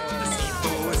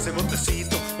 Ese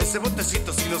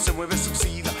botecito, si no se mueve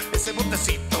suicida. Ese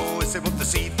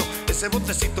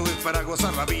botecito es para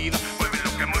gozar la vida. Mueve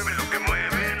lo que